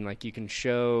what I mean? Like you can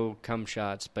show cum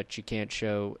shots, but you can't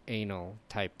show anal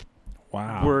type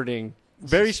wow. wording.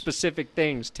 Very specific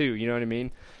things too, you know what I mean?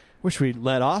 Wish we'd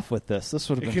let off with this. This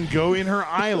would have It been. can go in her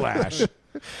eyelash,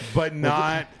 but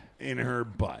not in her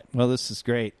butt. Well, this is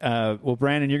great. Well,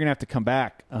 Brandon, you're gonna have to come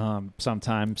back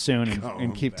sometime soon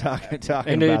and keep talking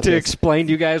And about to this. explain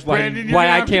to you guys Brandon, you're why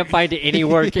gonna I have can't find any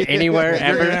work anywhere You're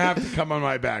ever. going to have to come on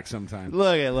my back sometime.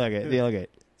 Look at.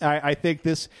 I think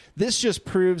this just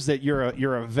proves that you're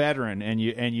a veteran and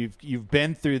you've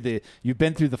been through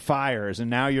the fires,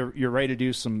 and now you're ready to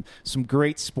do some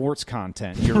great sports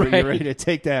content. You're ready to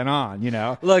take that on. You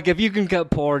know. Look, if you can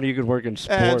cut porn, you can work in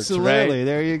sports. Absolutely. Right?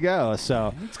 There you go.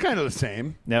 So It's kind of the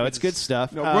same. no, it's good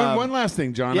stuff. No, one last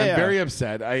thing, John. yeah. I'm very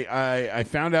upset. I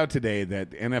found out today that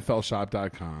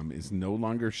NFLshop.com is no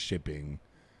longer shipping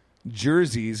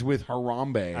jerseys with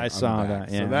Harambe. I on saw the back.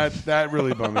 that, yeah. So that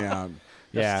really bummed me out.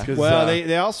 Yeah. 'Cause, Well,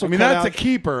 they also. I mean, cut that's out, a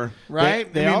keeper,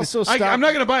 right? They I mean, also stopped- I'm not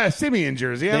going to buy a Simeon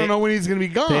jersey. I They- don't know when he's going to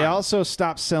be gone. They also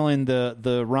stopped selling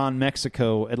the Ron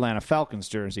Mexico Atlanta Falcons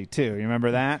jersey too. You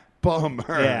remember that? Bummer.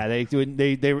 Yeah,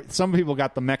 they some people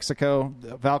got the Mexico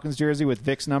Falcons jersey with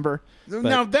Vic's number. but-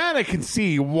 Now that I can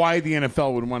see why the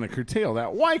NFL would want to curtail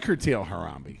that. Why curtail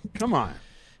Harambe? Come on.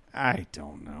 I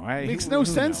don't know. Makes no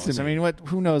sense to knows? me. I mean,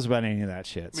 who knows about any of that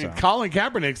shit? I mean, so. Colin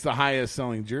Kaepernick's the highest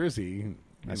selling jersey.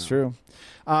 That's true.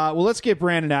 Well, let's get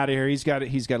Brandon out of here. He's got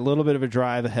a little bit of a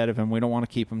drive ahead of him. We don't want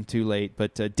to keep him too late,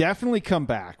 but definitely come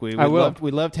back. We I will.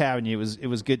 We loved having you. It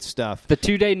was good stuff. The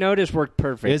 2-day notice worked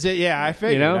perfect. Is it? Yeah, I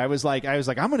figured. You know? I was like, I'm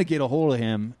going to get a hold of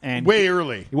him and Way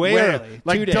early. way early,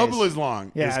 Like 2 days. double as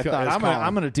long. Yeah, as I Co- thought as Colin.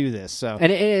 I'm going to do this. So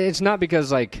And it's not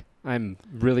because I'm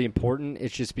really important.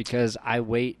 It's just because I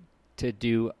wait to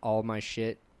do all my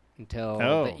shit until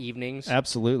the evenings.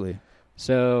 absolutely.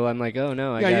 So I'm like, oh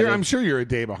no, I'm sure you're a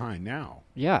day behind now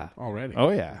Yeah. already. Oh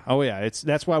yeah.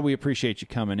 That's why we appreciate you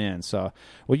coming in. So,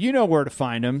 well, you know where to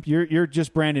find him. You're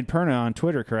just Brandon Perna on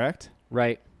Twitter, correct?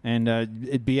 Right. And at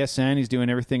BSN, he's doing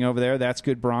everything over there. That's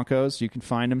Good Broncos. You can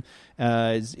find him.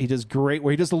 He does great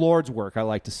work. He does the Lord's work, I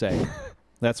like to say.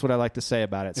 That's what I like to say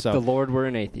about it. If So the Lord were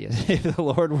an atheist. if the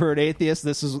Lord were an atheist,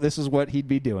 this is what he'd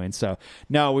be doing. So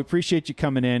no, we appreciate you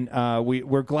coming in.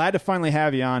 We're glad to finally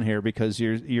have you on here because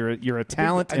you're a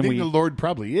talent, I and think the Lord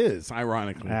probably is,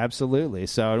 ironically. absolutely.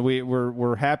 So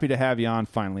we're happy to have you on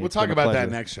finally. We'll It's talk been a about that pleasure.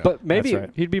 next show. But maybe That's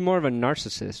right. he'd be more of a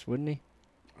narcissist, wouldn't he?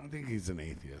 I think he's an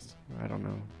atheist. I don't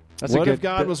know. That's What a good, if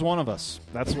God was one of us?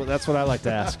 That's what I like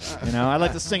to ask. I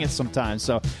like to sing it sometimes.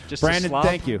 So, Just a Brandon, slob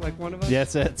thank you. like one of us?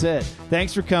 Yes, that's it.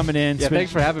 Thanks for coming in. Yeah,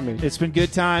 thanks for having me. It's been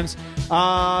good times.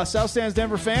 South Stands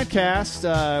Denver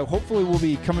Fancast. Hopefully, we'll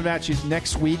be coming at you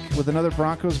next week with another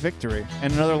Broncos victory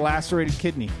and another lacerated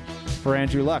kidney for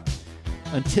Andrew Luck.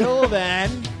 Until then,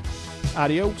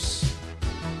 adios.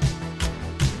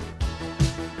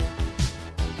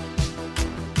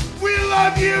 We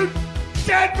love you,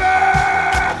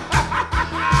 Denver!